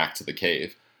or go back to the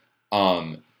cave.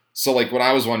 So like what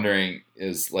I was wondering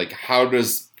is like how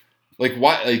does like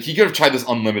why like he could have tried this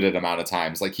unlimited amount of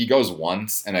times. Like he goes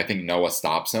once, and I think Noah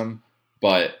stops him.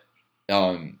 But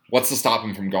what's to stop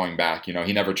him from going back? You know,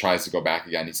 he never tries to go back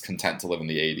again. He's content to live in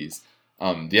the 80s.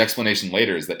 The explanation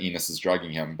later is that Enos is drugging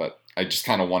him, but I just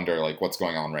kind of wonder, like, what's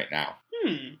going on right now.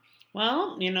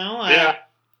 Well, you know, yeah.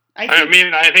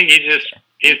 I think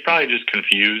he's probably just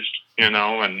confused, you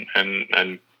know,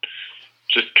 and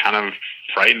just kind of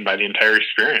frightened by the entire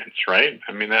experience, right?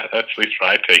 I mean, that's at least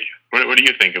what I take. What do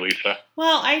you think, Elisa?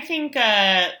 Well, I think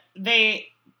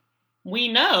we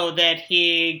know that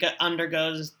he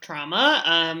undergoes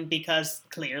trauma, because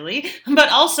clearly, but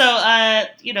also,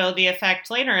 you know, the effect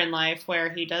later in life where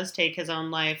he does take his own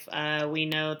life. We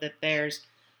know that there's,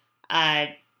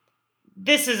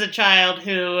 this is a child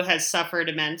who has suffered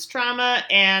immense trauma,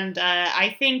 and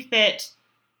I think that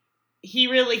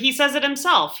he says it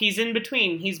himself. He's in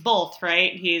between. He's both,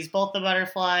 right? He's both the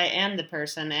butterfly and the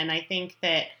person, and I think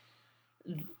that,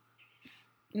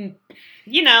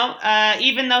 you know,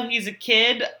 even though he's a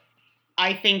kid,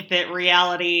 I think that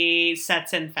reality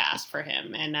sets in fast for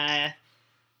him. And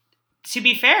to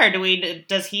be fair,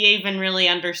 does he even really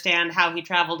understand how he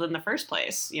traveled in the first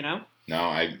place? You know?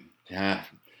 No,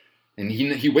 and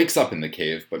he wakes up in the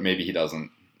cave, but maybe he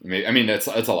doesn't. I mean, it's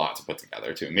a lot to put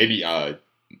together too. Maybe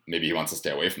he wants to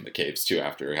stay away from the caves too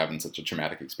after having such a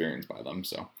traumatic experience by them.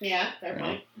 So yeah, fair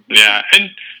point. Yeah, and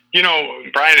you know,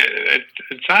 Brian,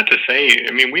 it's not to say.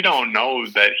 I mean, we don't know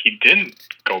that he didn't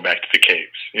go back to the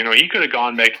caves. You know, he could have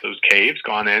gone back to those caves,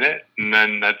 gone in it, and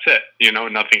then that's it. You know,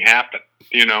 nothing happened.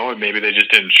 You know, and maybe they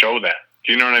just didn't show that.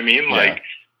 Do you know what I mean? Yeah. Like,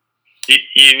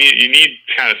 you need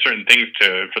kind of certain things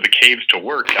for the caves to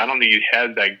work. I don't think he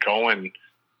has that going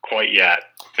quite yet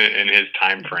in his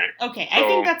time frame. Okay, I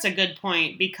think that's a good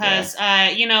point because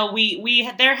you know,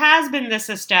 we there has been this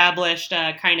established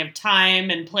kind of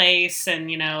time and place,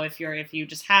 and you know, if you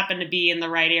just happen to be in the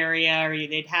right area or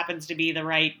it happens to be the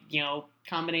right, you know,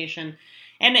 combination.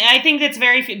 And I think that's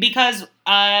because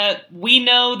we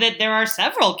know that there are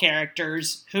several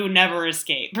characters who never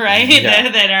escape, right?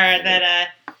 Yeah.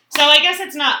 So I guess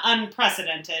it's not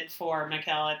unprecedented for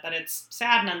Mikkel, but it's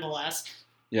sad nonetheless.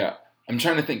 Yeah. I'm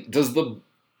trying to think, does the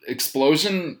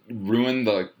explosion ruin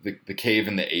the cave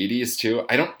in the 80s too?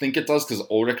 I don't think it does because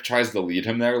Ulrich tries to lead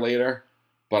him there later.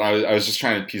 But I was just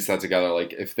trying to piece that together.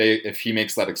 Like if he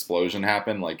makes that explosion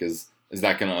happen, like is is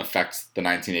that going to affect the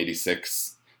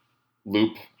 1986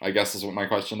 loop? I guess is what my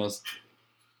question is.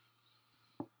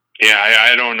 Yeah,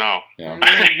 I don't know. Yeah.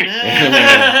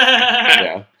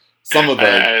 Yeah. Some of the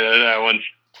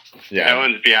that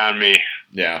one's beyond me.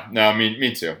 Yeah. No,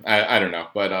 me too. I don't know,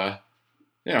 but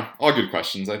all good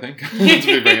questions. I think to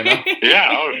be bringing up.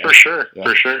 Yeah. For sure. Yeah.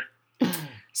 For sure.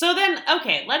 So then,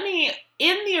 okay,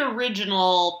 in the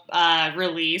original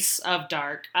release of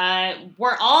Dark,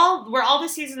 were all the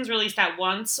seasons released at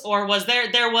once, or was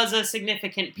there was a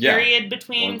significant period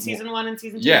between season 1 and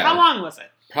season 2? Yeah. How long was it?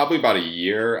 Probably about a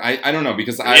year. I don't know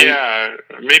because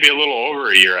maybe a little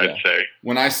over a year, I'd say.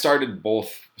 When I started,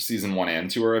 both season 1 and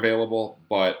 2 are available,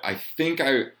 but I think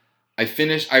I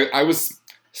finished. I was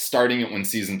starting it when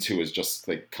season 2 was just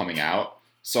like coming out,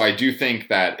 so I do think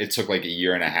that it took like a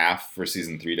year and a half for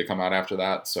season 3 to come out after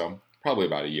that. So probably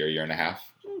about a year and a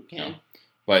half. Okay.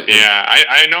 But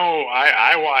I know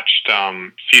I watched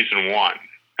season 1,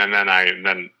 and then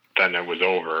it was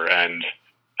over, and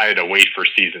I had to wait for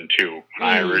season 2 when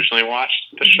I originally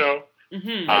watched the show. Mm-hmm.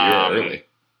 You were early.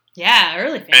 Yeah,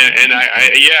 early. And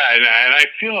I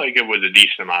feel like it was a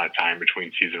decent amount of time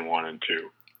between season 1 and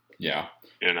 2. Yeah.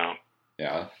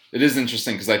 Yeah. It is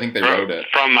interesting because I think they wrote it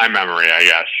from my memory, I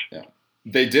guess. Yeah.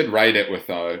 They did write it with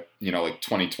like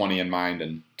 2020 in mind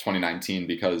and 2019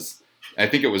 because I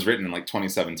think it was written in like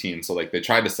 2017. So like they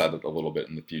tried to set it a little bit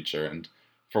in the future, and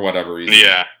for whatever reason,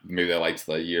 maybe they liked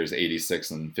the years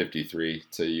 86 and 53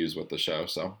 to use with the show.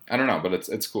 So I don't know, but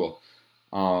it's cool.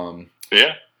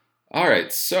 Yeah. All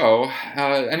right. So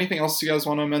anything else you guys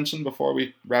want to mention before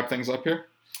we wrap things up here?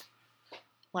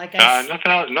 Like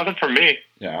nothing from me.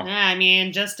 Yeah. I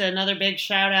mean, just another big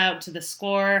shout out to the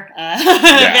score.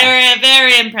 Very,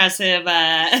 very impressive.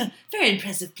 Very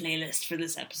impressive playlist for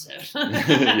this episode.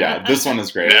 Yeah, this one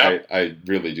is great. Yeah. I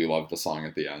really do love the song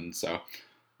at the end. So,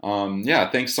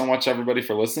 thanks so much everybody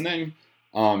for listening.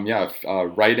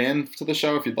 Write in to the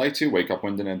show if you'd like to.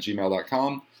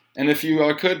 wakeupwinden@gmail.com. And if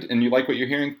you could, and you like what you're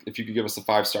hearing, if you could give us a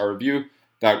 5-star review,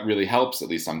 that really helps. At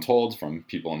least I'm told from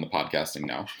people in the podcasting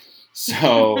now.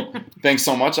 So thanks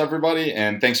so much, everybody,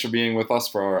 and thanks for being with us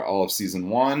for all of season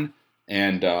 1.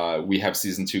 And we have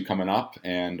season 2 coming up,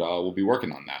 and we'll be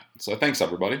working on that. So thanks,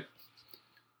 everybody.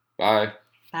 Bye.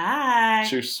 Bye.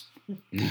 Cheers.